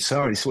backup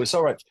guitar. And he said, well, it's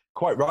all right,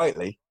 quite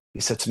rightly. He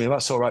said to me, well,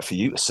 that's all right for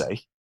you to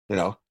say.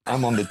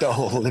 I'm on the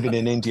dole living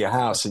in India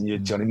House and you're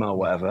Johnny Marr,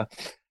 whatever.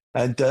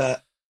 And I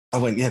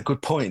went, yeah,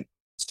 good point.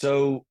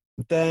 So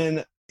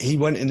then he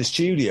went in the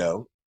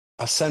studio.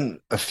 I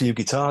sent a few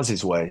guitars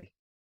his way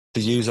to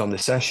use on the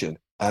session.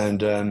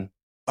 And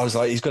I was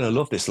like, he's going to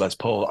love this Les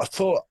Paul. I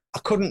thought I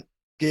couldn't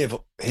give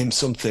him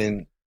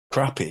something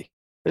crappy.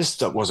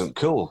 That wasn't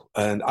cool.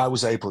 And I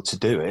was able to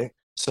do it.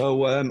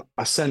 So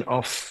I sent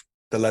off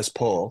the Les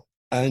Paul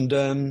and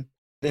then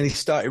he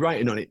started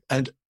writing on it.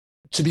 And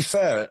to be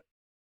fair,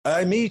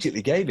 I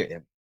immediately gave it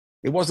him.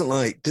 It wasn't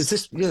like, this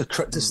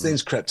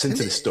thing's crept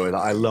into the story that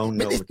I loaned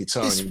Noel the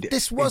guitar and he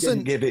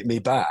didn't give it me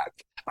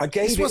back. I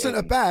gave this it wasn't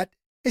a bad,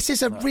 this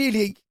is a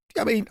really,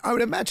 I mean, I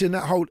would imagine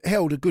that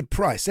held a good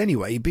price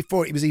anyway,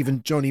 before it was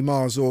even Johnny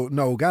Marr's or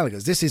Noel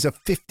Gallagher's. This is a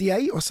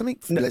 58 or something?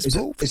 No, it's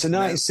a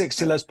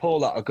 1960 Les Paul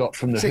that I got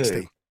from the 60.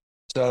 Who.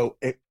 So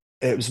it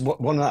was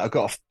one that I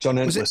got off John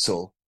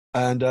Entwistle.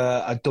 And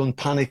I'd done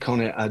Panic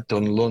on it, I'd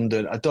done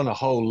London, I'd done a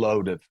whole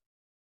load of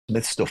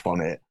Smith stuff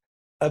on it.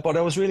 But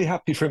I was really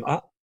happy for him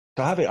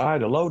to have it. I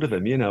had a load of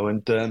him,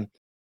 and as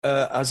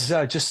I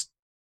said, I just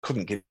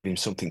couldn't give him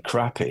something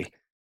crappy.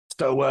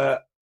 So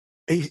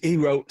he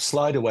wrote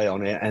Slide Away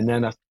on it, and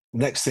then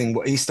next thing,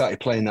 he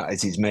started playing that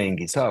as his main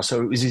guitar.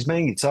 So it was his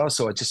main guitar,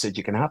 so I just said,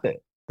 you can have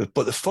it.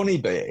 But the funny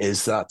bit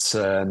is that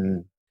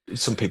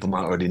some people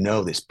might already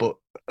know this, but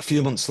a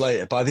few months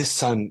later, by this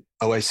time,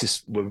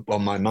 Oasis were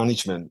on my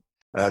management.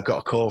 I got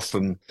a call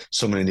from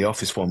someone in the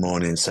office one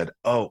morning and said,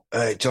 oh,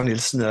 hey, Johnny,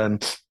 listen,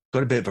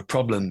 got a bit of a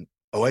problem.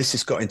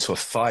 Oasis got into a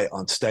fight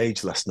on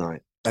stage last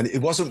night. And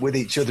it wasn't with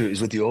each other, it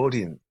was with the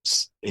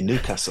audience in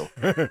Newcastle.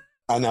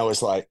 And I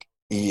was like,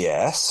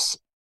 yes.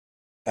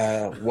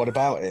 What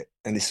about it?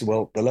 And he said,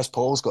 well, the Les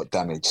Paul's got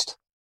damaged.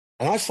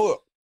 And I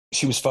thought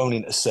she was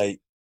phoning to say,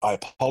 I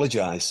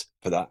apologise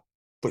for that.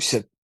 But she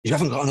said, you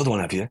haven't got another one,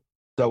 have you?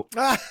 So,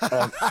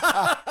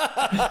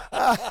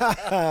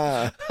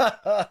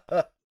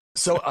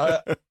 so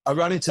I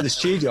ran into the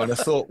studio and I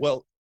thought,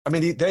 well, I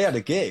mean, they had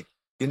a gig.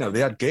 They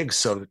had gigs,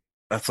 so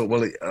I thought,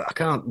 well, I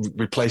can't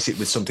replace it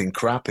with something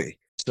crappy.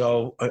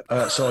 So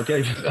I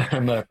gave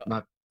him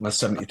my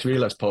 73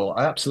 Les Paul.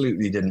 I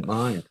absolutely didn't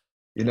mind.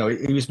 He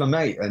was my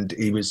mate, and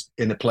he was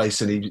in a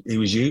place, and he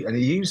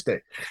used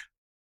it.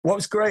 What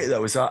was great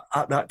though is that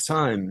at that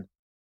time,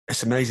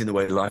 it's amazing the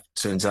way life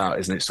turns out,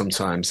 isn't it?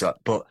 Sometimes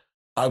but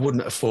I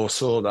wouldn't have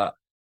foresaw that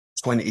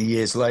 20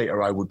 years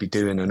later I would be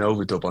doing an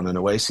overdub on an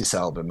Oasis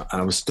album,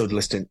 and I was stood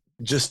listening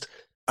just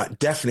at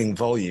deafening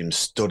volumes,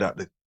 stood at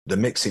the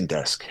mixing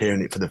desk,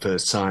 hearing it for the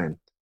first time.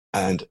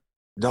 And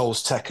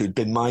Noel's tech, who'd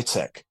been my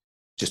tech,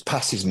 just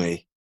passes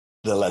me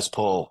the Les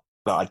Paul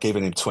that I'd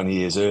given him 20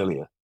 years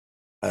earlier.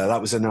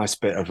 That was a nice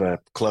bit of a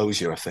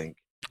closure, I think.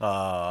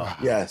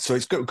 Yeah, so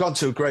it's gone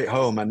to a great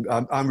home, and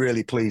I'm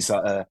really pleased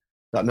that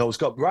Noel's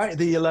got right at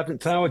the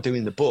 11th hour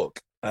doing the book.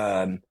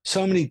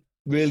 So many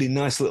really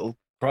nice little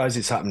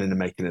prizes happening in the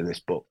making of this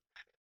book.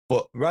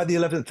 But right at the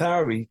 11th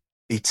hour, he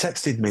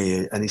texted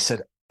me and he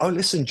said, "Oh,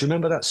 listen, do you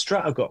remember that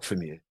Strat I got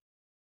from you?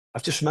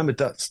 I've just remembered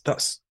that's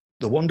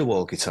the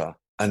Wonderwall guitar,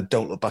 and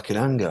Don't Look Back in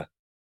Anger.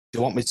 Do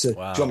you want me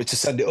to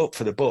send it up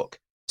for the book?"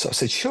 So I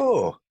said,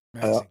 "Sure."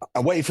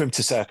 I'm waiting for him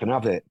to say I can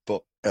have it,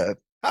 but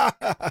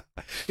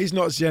he's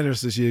not as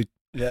generous as you.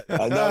 Yeah.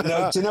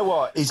 No. Do you know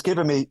what? He's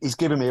given me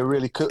a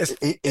really cool.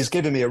 He's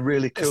given me a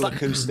really cool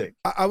acoustic.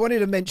 I wanted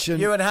to mention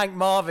you and Hank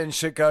Marvin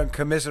should go and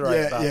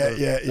commiserate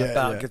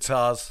about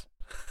guitars.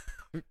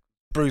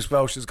 Bruce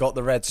Welch has got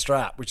the red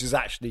Strat, which is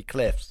actually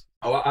Cliff's.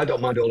 Oh, I don't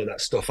mind all of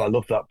that stuff. I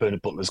love that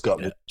Bernard Butler's got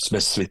the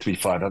Smith's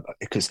 335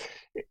 because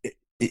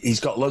he's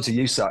got loads of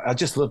use. I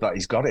just love that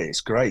he's got it.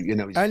 It's great, you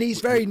know. And he's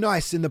very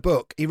nice in the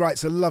book. He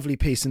writes a lovely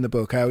piece in the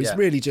book. How he's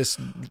really just,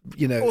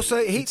 you know. Also,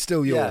 it's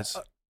still yours.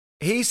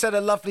 He said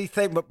a lovely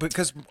thing, but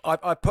because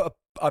I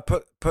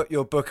put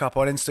your book up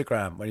on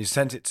Instagram when you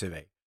sent it to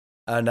me,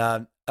 and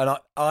I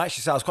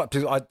actually said I was quite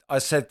pleased. I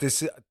said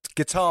this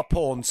guitar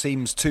porn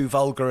seems too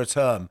vulgar a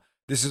term.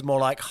 This is more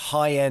like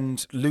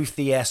high-end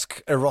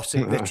Luthi-esque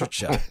erotic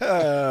literature.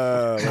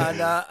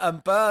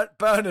 And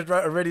Bernard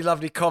wrote a really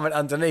lovely comment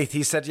underneath.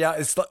 He said, "Yeah,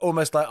 it's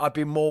almost like I'd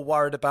be more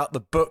worried about the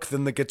book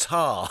than the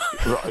guitar."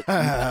 Right.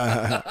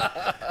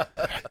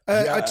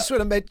 I just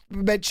want to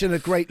mention a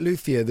great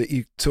luthier that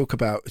you talk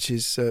about, which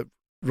is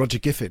Roger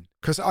Giffin.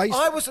 Because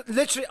I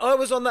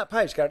was on that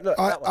page, Gary. Look,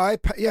 I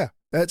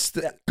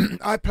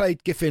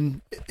played Giffin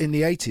in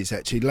the 80s,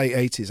 actually, late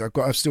 80s.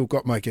 I've still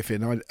got my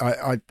Giffin.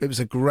 It was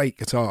a great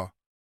guitar.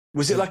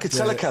 Was it like a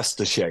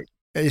Telecaster shape?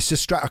 It's a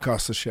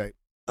Stratocaster shape.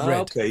 Red.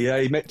 Okay, yeah.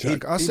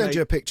 I'll send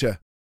you a picture.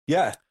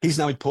 Yeah, he's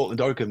now in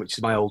Portland, Oregon, which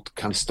is my old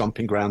kind of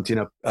stomping ground. You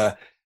know,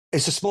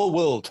 it's a small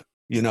world.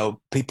 You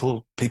know,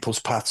 people's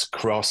paths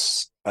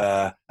cross.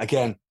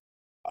 Again,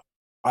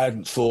 I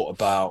hadn't thought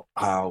about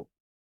how,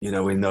 you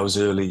know, in those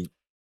early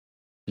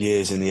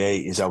years in the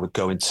 80s, I would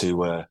go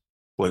into it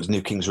was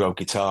New Kings Road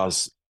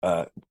Guitars.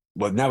 Well,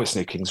 now it's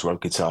New Kings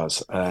Road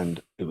Guitars, and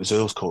it was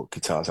Earl's Court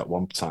Guitars at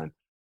one time.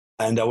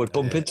 And I would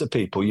bump into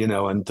people, you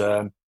know, and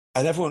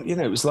everyone, you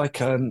know, it was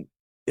like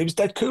it was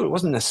dead cool. It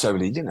wasn't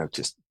necessarily, you know,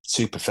 just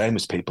super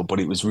famous people,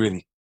 but it was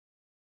really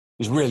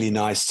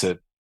nice to,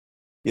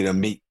 you know,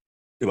 meet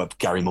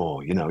Gary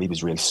Moore. You know, he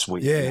was really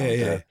sweet.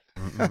 Yeah.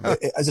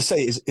 As I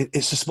say,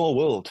 it's a small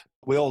world.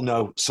 We all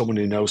know someone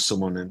who knows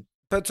someone. And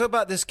but talk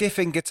about this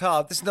Giffin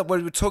guitar. This is not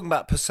when we were talking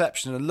about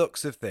perception and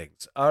looks of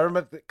things. I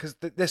remember because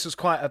this was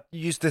you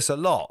used this a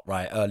lot,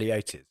 right? Early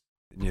 80s.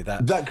 You know,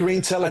 that green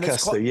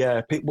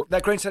Telecaster,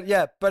 that green Telecaster,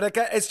 yeah. But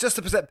again, it's just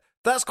a perception.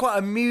 That's quite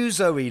a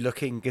muso-y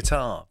looking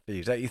guitar for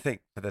you, don't you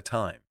think? For the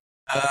time,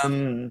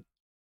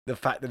 the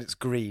fact that it's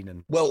green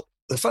and the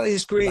fact that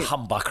it's green, the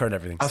humbucker and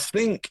everything. I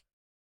think,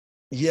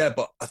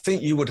 but I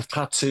think you would have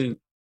had to.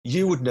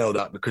 You would know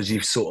that because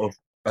you've sort of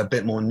a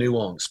bit more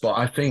nuanced. But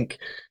I think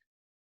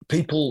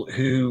people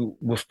who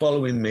were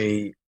following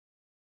me,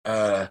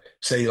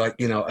 say like,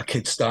 you know, a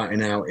kid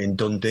starting out in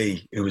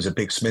Dundee who was a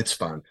big Smiths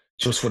fan,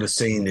 just would have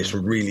seen this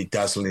really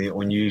dazzling,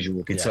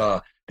 unusual guitar.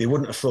 Yeah. They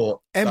wouldn't have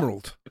thought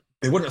Emerald.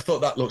 They wouldn't have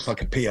thought that looks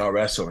like a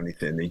PRS or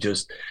anything. They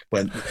just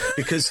went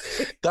because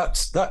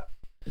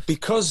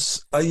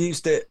because I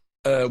used it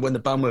when the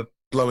band were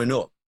blowing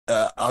up.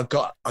 I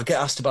get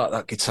asked about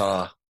that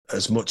guitar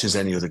as much as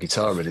any other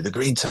guitar, really. The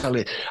green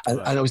Tele,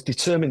 and I was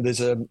determined. There's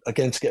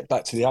again to get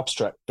back to the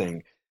abstract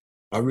thing.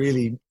 I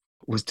really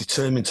was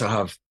determined to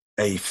have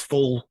a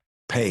full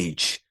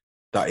page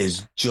that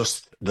is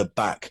just the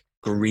back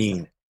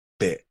green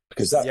bit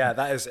because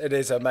it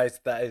is amazing.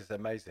 That is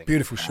amazing.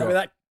 Beautiful shot. I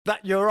mean,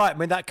 that you're right. I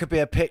mean, that could be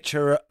a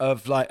picture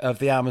of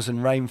the Amazon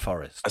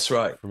rainforest. That's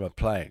right. From a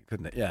plane,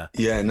 couldn't it? Yeah.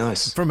 Yeah,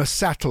 nice. From a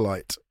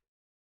satellite.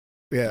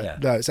 Yeah.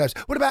 No, it's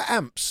absolutely. What about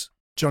amps,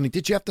 Johnny?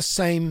 Did you have the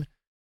same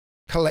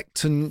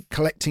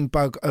collecting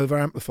bug over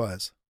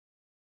amplifiers?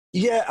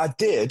 Yeah, I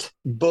did,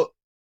 but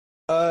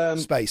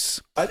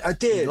space. I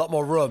did. A lot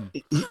more room.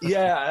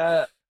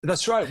 Yeah,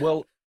 that's right.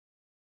 Well,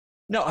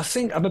 no, I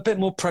think I'm a bit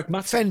more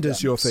pragmatic.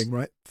 Fender's your thing,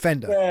 right?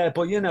 Fender. Yeah,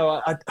 but you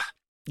know,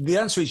 the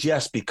answer is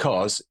yes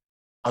because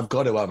I've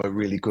got to have a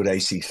really good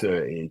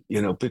AC30.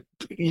 You know, but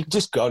you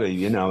just got to,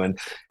 you know, and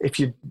if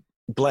you're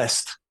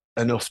blessed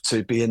enough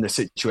to be in the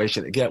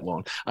situation to get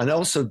one, and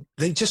also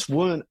they just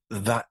weren't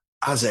that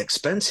as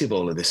expensive,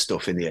 all of this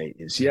stuff in the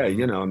 80s. Yeah,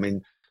 you know, I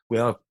mean, we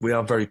are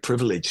very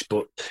privileged,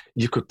 but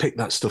you could pick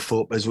that stuff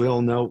up, as we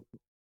all know.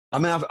 I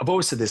mean, I've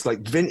always said this, like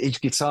vintage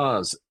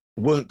guitars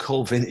weren't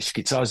called vintage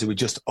guitars, they were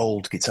just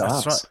old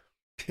guitars. That's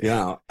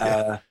right.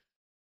 Yeah.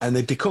 And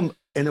they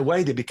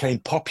became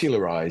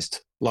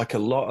popularized like a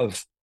lot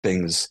of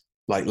things,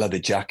 like leather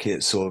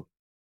jackets or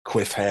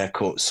quiff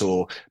haircuts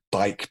or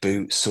bike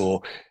boots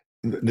or,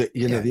 the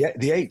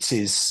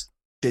 80s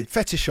did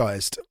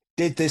fetishized.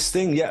 did this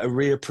thing,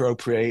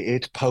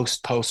 reappropriated,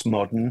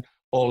 postmodern,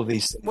 all of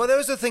these things. Well, there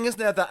was a thing, isn't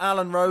there, that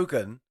Alan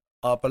Rogan,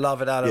 our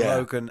beloved Alan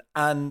Rogan,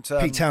 and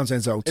Pete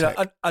Townshend's old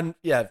tech,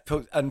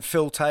 and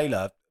Phil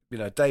Taylor,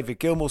 David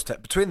Gilmour's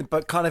tech, between them,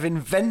 but kind of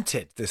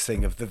invented this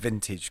thing of the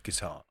vintage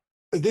guitar.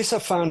 This I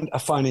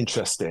find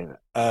interesting.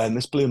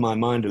 This blew my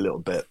mind a little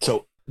bit.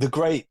 So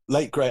the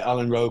late great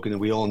Alan Rogan, who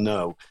we all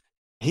know,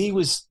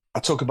 I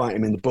talk about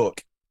him in the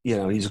book.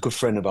 He's a good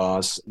friend of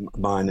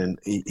mine, and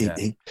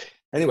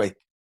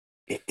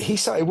he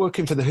started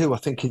working for The Who, I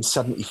think in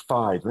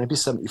 75, maybe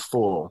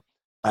 74.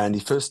 And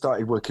he first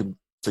started working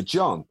for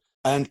John.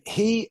 And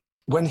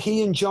when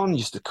he and John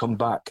used to come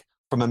back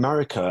from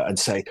America and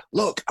say,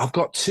 look, I've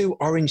got 2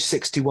 orange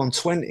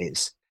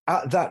 6120s.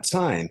 At that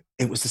time,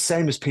 it was the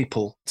same as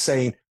people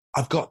saying,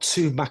 I've got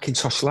 2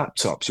 Macintosh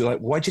laptops. You're like,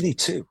 why do you need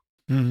 2?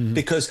 Mm-hmm.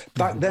 Because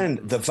back then,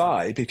 the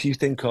vibe, if you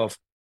think of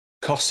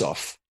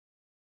Kossoff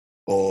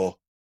or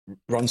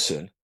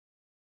Ronson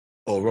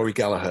or Rory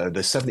Gallagher,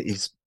 the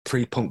 70s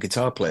pre-punk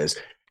guitar players,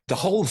 the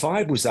whole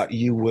vibe was that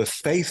you were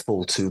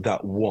faithful to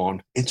that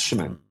one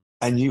instrument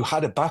and you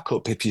had a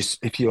backup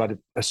if you had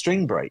a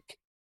string break.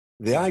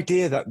 The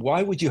idea that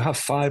why would you have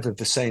 5 of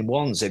the same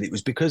ones? And it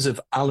was because of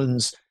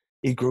Alan's,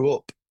 he grew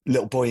up,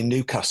 little boy in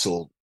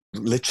Newcastle,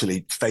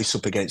 literally face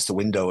up against the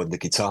window of the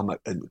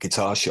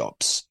guitar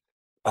shops.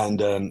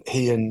 And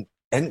he and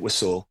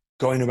Entwistle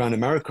going around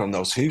America on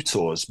those Who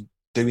tours,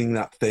 doing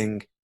that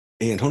thing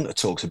Ian Hunter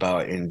talks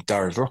about in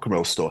Diary of a Rock and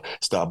Roll Store,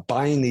 start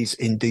buying these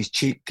in these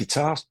cheap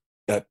guitar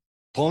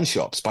pawn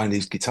shops, buying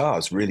these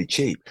guitars really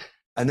cheap.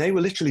 And they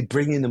were literally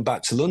bringing them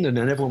back to London,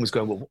 and everyone was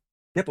going, well,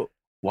 yeah, but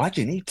why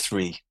do you need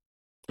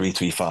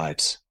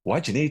 335s? Why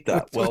do you need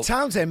that? Well,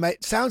 Townsend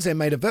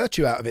made a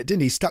virtue out of it,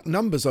 didn't he? Stuck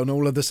numbers on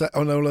all of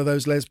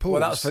those Les Pauls.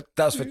 Well,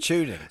 that was for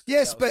tuning.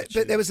 Yes, but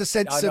there was a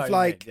sense of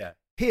like,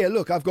 here,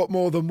 look, I've got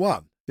more than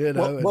one.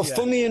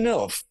 Funny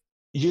enough,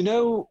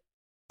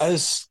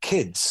 as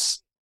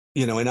kids,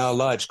 in our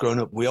lives growing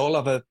up, we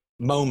all have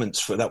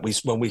moments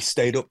when we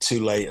stayed up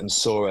too late and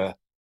saw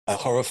a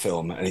horror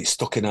film, and it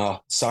stuck in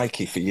our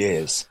psyche for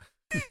years.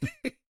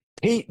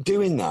 Pete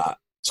doing that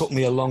took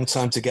me a long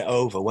time to get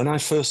over. When I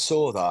first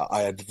saw that, I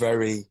had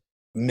very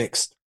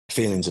mixed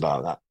feelings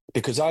about that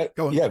because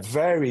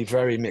very,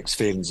 very mixed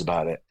feelings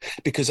about it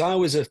because I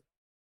was a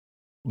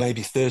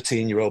maybe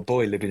 13-year-old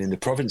boy living in the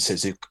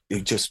provinces who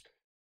just,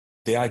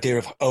 the idea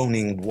of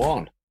owning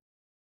one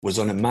was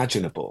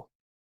unimaginable.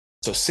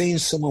 So seeing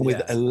someone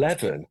with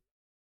 11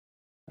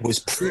 was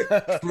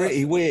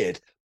pretty weird,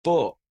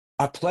 but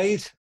I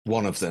played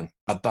one of them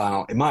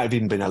it might have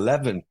even been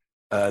 11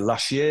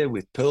 last year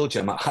with Pearl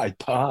Jam at Hyde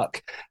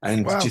Park.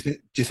 And wow. do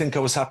you think I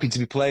was happy to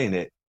be playing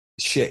it?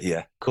 Shit, yeah,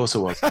 of course I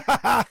was.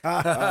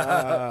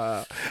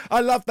 I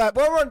love that.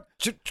 Well,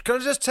 can I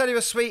just tell you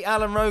a sweet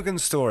Alan Rogan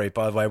story,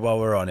 by the way, while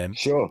we're on him?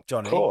 Sure,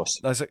 Johnny. Of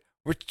course.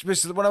 Which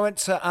was when I went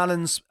to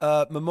Alan's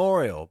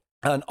memorial,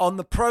 and on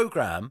the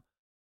programme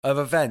of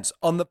events,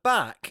 on the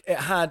back,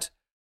 it had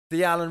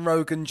the Alan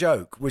Rogan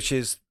joke, which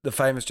is the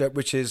famous joke,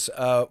 which is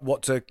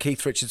what do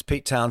Keith Richards,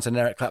 Pete Townsend,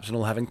 and Eric Clapton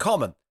all have in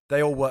common?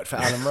 They all worked for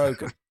Alan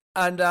Rogan.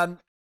 And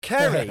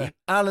Kerry,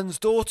 Alan's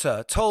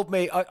daughter, told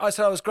me, I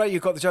said, "Oh, it was great you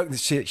got the joke."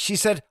 She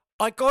said,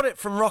 "I got it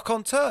from Rock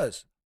on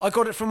Tours. I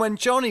got it from when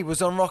Johnny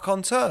was on Rock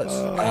on Tours."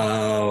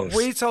 Oh.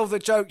 We told the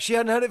joke. She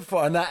hadn't heard it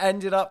before, and that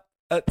ended up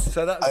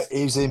so that's...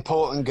 he's an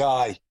important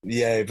guy.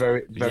 Yeah,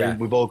 very, very. Yeah.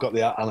 We've all got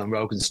the Alan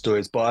Rogan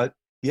stories, but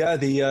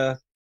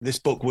this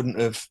book wouldn't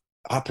have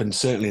happened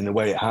certainly in the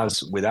way it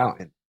has without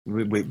him.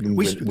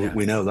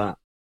 We know that.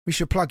 We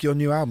should plug your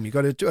new album. You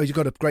got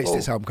a Greatest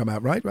Hits album come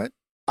out, right?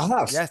 I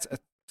have. Yes,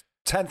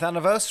 10th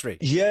anniversary.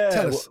 Yeah.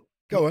 Tell us.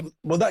 Go on.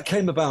 Well, that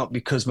came about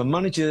because my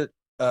manager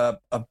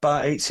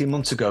about 18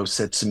 months ago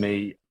said to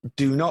me,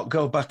 "Do not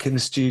go back in the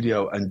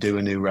studio and do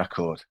a new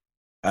record."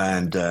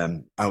 And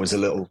I was a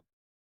little,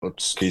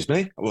 excuse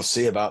me, we'll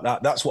see about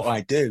that. That's what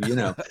I do,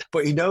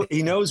 But he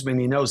knows me,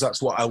 and he knows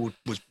that's what I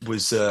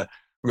was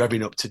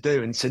revving up to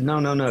do. And he said, no,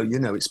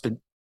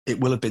 it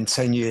will have been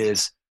 10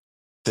 years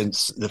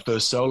since the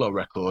first solo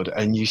record,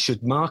 and you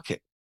should mark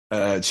it.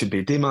 It should be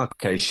a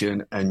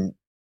demarcation, and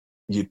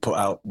you put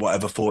out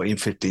whatever 14,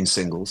 15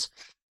 singles,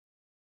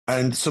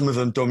 and some of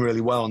them done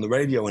really well on the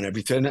radio and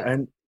everything,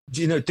 and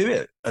do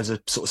it as a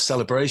sort of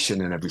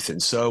celebration and everything.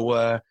 So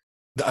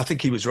I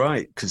think he was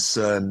right, because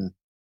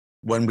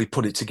when we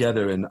put it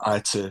together, and I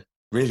had to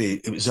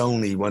it was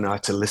only when I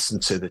had to listen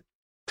to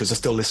because I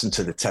still listen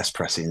to the test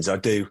pressings. I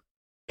do,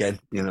 again,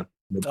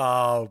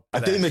 I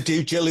do my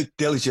due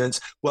diligence.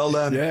 Well,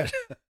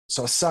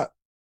 so I sat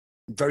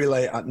very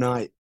late at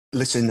night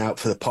listening out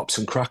for the pops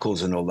and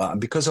crackles and all that. And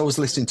because I was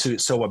listening to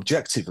it so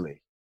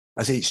objectively,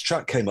 as each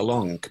track came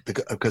along,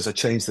 because I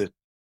changed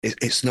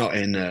it's not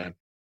in,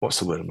 what's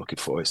the word I'm looking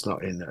for? It's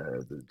not in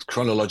the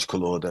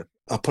chronological order.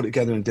 I put it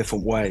together in a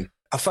different way.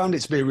 I found it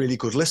to be a really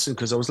good listen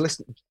because I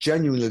was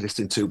genuinely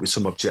listening to it with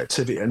some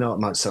objectivity. I know it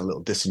might sound a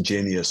little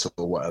disingenuous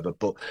or whatever,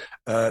 but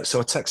so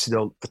I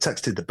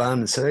texted the band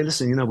and said, "Hey,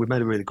 listen, we've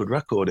made a really good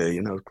record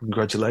here,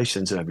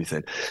 congratulations and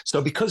everything."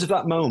 So because of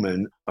that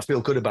moment, I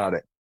feel good about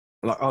it.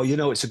 Like,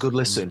 oh, it's a good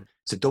listen.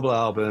 It's a double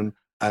album,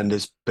 and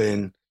there's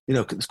been,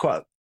 there's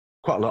quite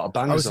a lot of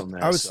bangers on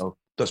there. So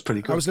that's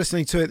pretty good. I was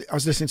listening to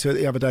it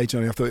the other day,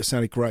 Johnny. I thought it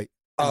sounded great.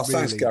 Oh,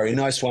 thanks, Gary.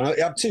 Nice one.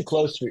 I'm too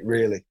close to it,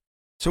 really.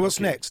 So what's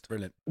next?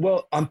 Brilliant.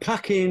 Well, I'm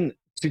packing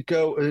to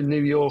go to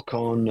New York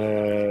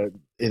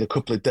in a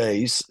couple of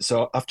days.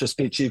 So after I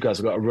speak to you guys,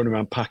 I've got to run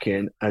around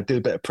packing. I do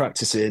a bit of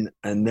practicing,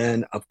 and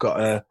then I've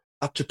got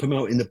after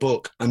promoting the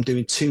book, I'm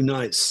doing 2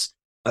 nights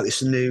at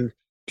this new,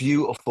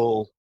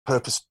 beautiful,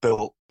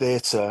 purpose-built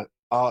theatre,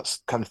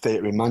 arts kind of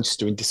theatre in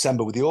Manchester in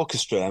December with the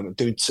orchestra. I'm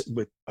doing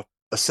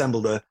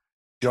assembled a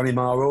Johnny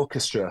Marr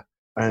orchestra,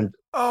 and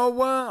oh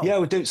wow, yeah,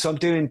 I'm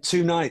doing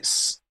 2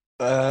 nights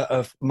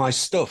of my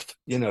stuff,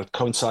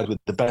 coincide with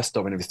the best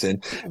of and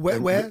everything.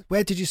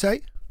 Where did you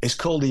say? It's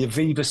called the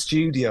Aviva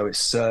Studio.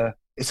 It's a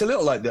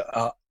little like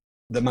the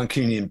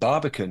Mancunian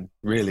Barbican,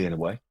 really, in a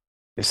way.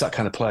 It's that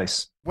kind of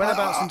place.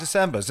 Whereabouts in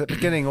December? Is it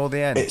beginning or the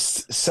end?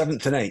 It's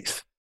 7th and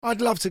 8th. I'd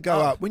love to go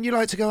up. Wouldn't you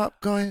like to go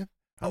up, Guy?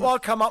 I'll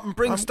come up and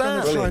bring Stan.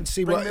 I'm going to try and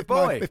see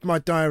if my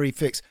diary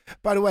fits.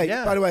 By the way,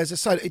 as a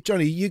side,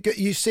 Johnny,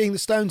 you seeing the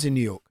Stones in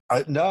New York?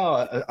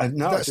 No.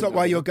 That's not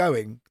why you're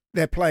going.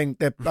 They're playing.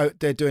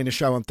 They're doing a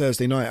show on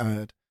Thursday night. I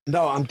heard.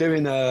 No, I'm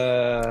doing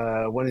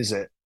when is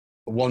it?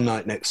 One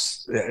night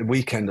next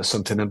weekend or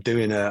something. I'm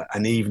doing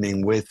an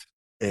evening where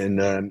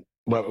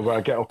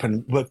I get up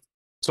and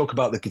talk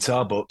about the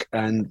guitar book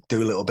and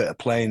do a little bit of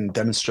playing,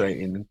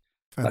 demonstrating,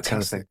 that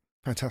kind of thing.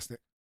 Fantastic.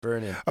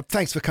 Brilliant.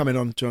 Thanks for coming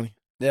on, Johnny.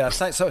 Yeah,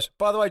 thanks so much.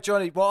 By the way,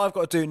 Johnny, what I've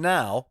got to do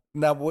now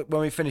when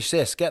we finish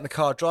this, get in the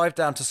car, drive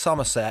down to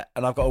Somerset,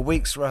 and I've got a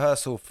week's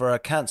rehearsal for a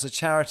cancer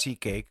charity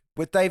gig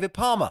with David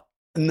Palmer.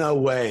 No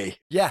way.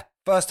 Yeah,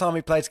 first time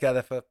we played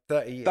together for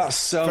 30 years. That's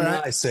so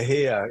nice to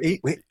hear.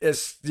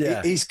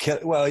 He's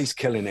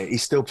killing it.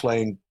 He's still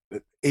playing.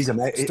 He's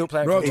amazing. Still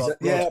playing.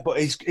 But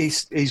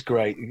he's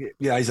great.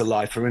 Yeah, he's a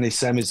lifer, and he's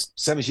same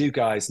as you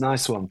guys.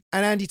 Nice one.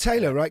 And Andy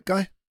Taylor, right,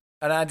 Guy?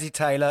 And Andy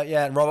Taylor,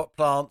 yeah, and Robert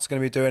Plant's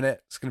going to be doing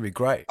it. It's going to be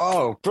great.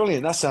 Oh,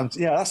 brilliant! That sounds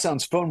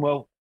fun.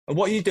 Well,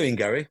 what are you doing,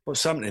 Gary?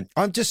 What's happening?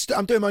 I'm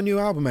doing my new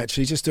album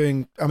actually.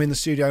 I'm in the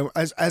studio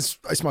as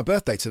it's my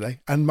birthday today,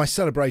 and my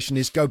celebration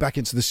is go back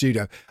into the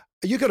studio.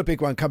 You got a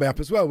big one coming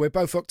up as well. We're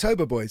both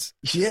October boys.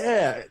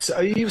 Yeah. So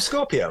are you a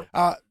Scorpio?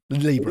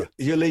 Libra.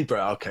 You're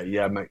Libra. Okay.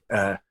 Yeah, mate.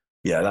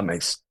 Yeah, that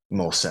makes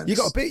more sense. You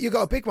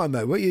got a big one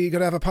though. You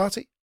going to have a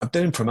party? I'm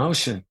doing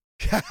promotion.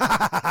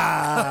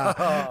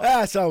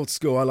 That's old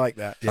school. I like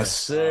that. Yeah.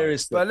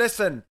 Seriously. But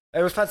listen,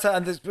 it was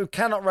fantastic. And we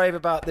cannot rave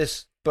about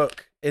this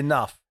book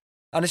enough.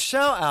 And a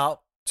shout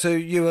out to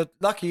you.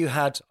 Lucky you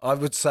had, I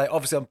would say,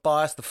 obviously I'm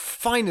biased, the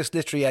finest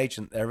literary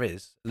agent there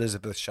is,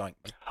 Elizabeth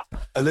Shankman.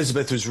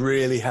 Elizabeth was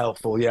really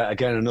helpful. Yeah,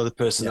 again, another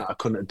person that I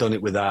couldn't have done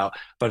it without.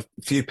 But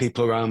a few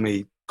people around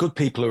me, good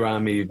people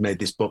around me, who've made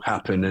this book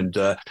happen. And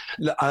as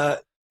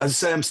I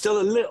say, I'm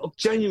still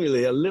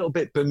genuinely a little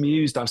bit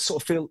bemused. I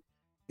sort of feel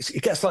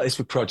it gets like this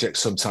with projects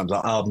sometimes,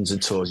 like albums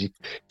and tours. You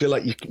feel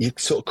like you're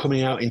sort of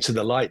coming out into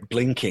the light,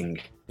 blinking.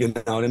 You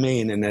know what I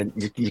mean? And then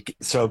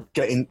so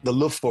getting the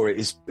love for it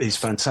is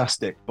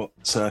fantastic. But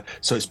so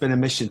it's been a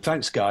mission.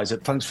 Thanks, guys.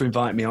 Thanks for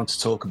inviting me on to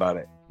talk about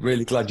it.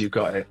 Really glad you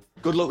got it.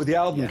 Good luck with the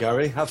album,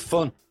 Gary. Have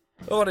fun.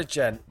 Oh, what a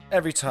gent!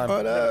 Every time.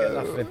 But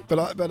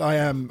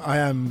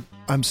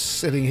I'm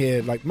sitting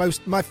here like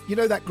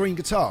that green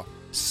guitar,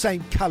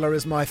 same colour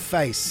as my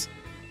face.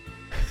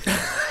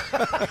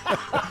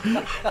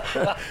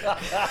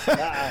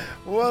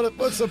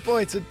 What's the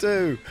point to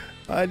do?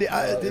 On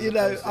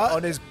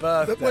his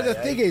birthday. Well, the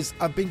thing is,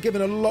 I've been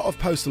given a lot of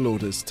postal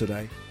orders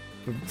today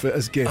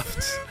as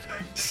gifts.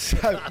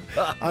 So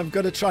I'm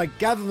going to try and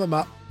gather them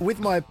up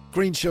with my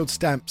Green Shield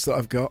stamps that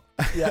I've got.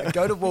 Yeah,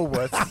 go to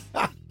Woolworths.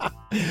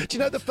 Do you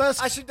know the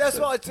first? Actually, that's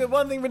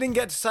one thing we didn't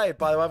get to say.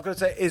 By the way, I've got to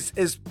say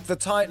is the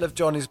title of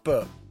Johnny's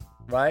book,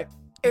 right?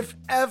 If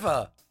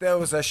ever there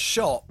was a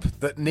shop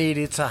that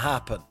needed to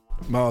happen,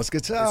 Marr's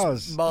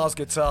Guitars. Marr's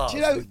Guitars. Do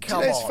you know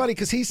it's funny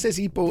because he says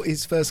he bought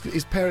his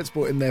parents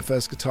bought him their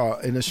first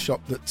guitar in a shop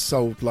that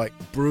sold like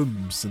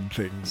brooms and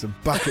things and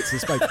buckets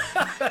and space.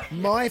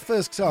 My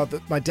first guitar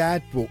that my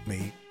dad bought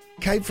me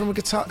came from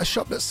a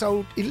shop that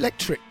sold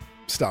electric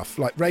stuff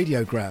like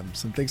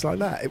radiograms and things like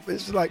that. It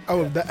was like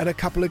and a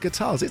couple of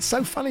guitars. It's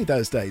so funny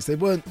those days. They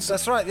weren't.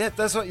 That's right. Yeah,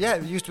 that's right. Yeah,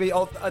 it used to be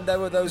old, and there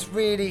were those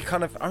really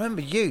kind of. I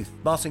remember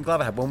Martin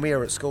Glover had when we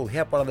were at school. He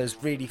had one of those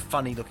really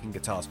funny looking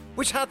guitars,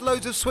 which had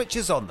loads of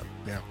switches on them.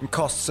 Yeah, and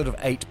cost sort of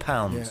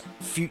 £8. Yeah.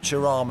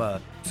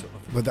 Futurama. Sort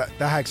of. Well,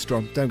 the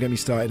Hagstrom. Don't get me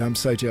started. I'm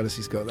so jealous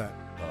he's got that.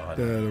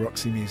 The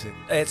Roxy Music.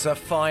 It's a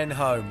fine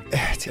home.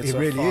 It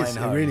really is.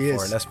 It really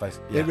is. Let's face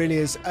it. Yeah. It really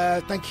is.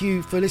 Thank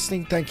you for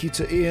listening. Thank you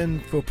to Ian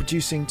for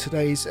producing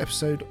today's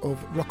episode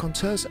of Rock on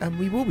Tours. And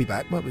we will be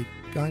back, won't we,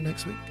 Guy,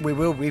 next week? We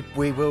will be.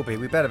 We will be.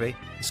 We better be.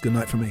 It's good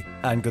night from me.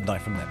 And good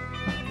night from them.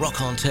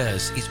 Rock on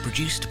Tours is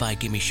produced by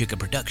Gimme Sugar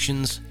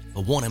Productions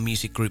for Warner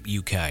Music Group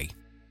UK.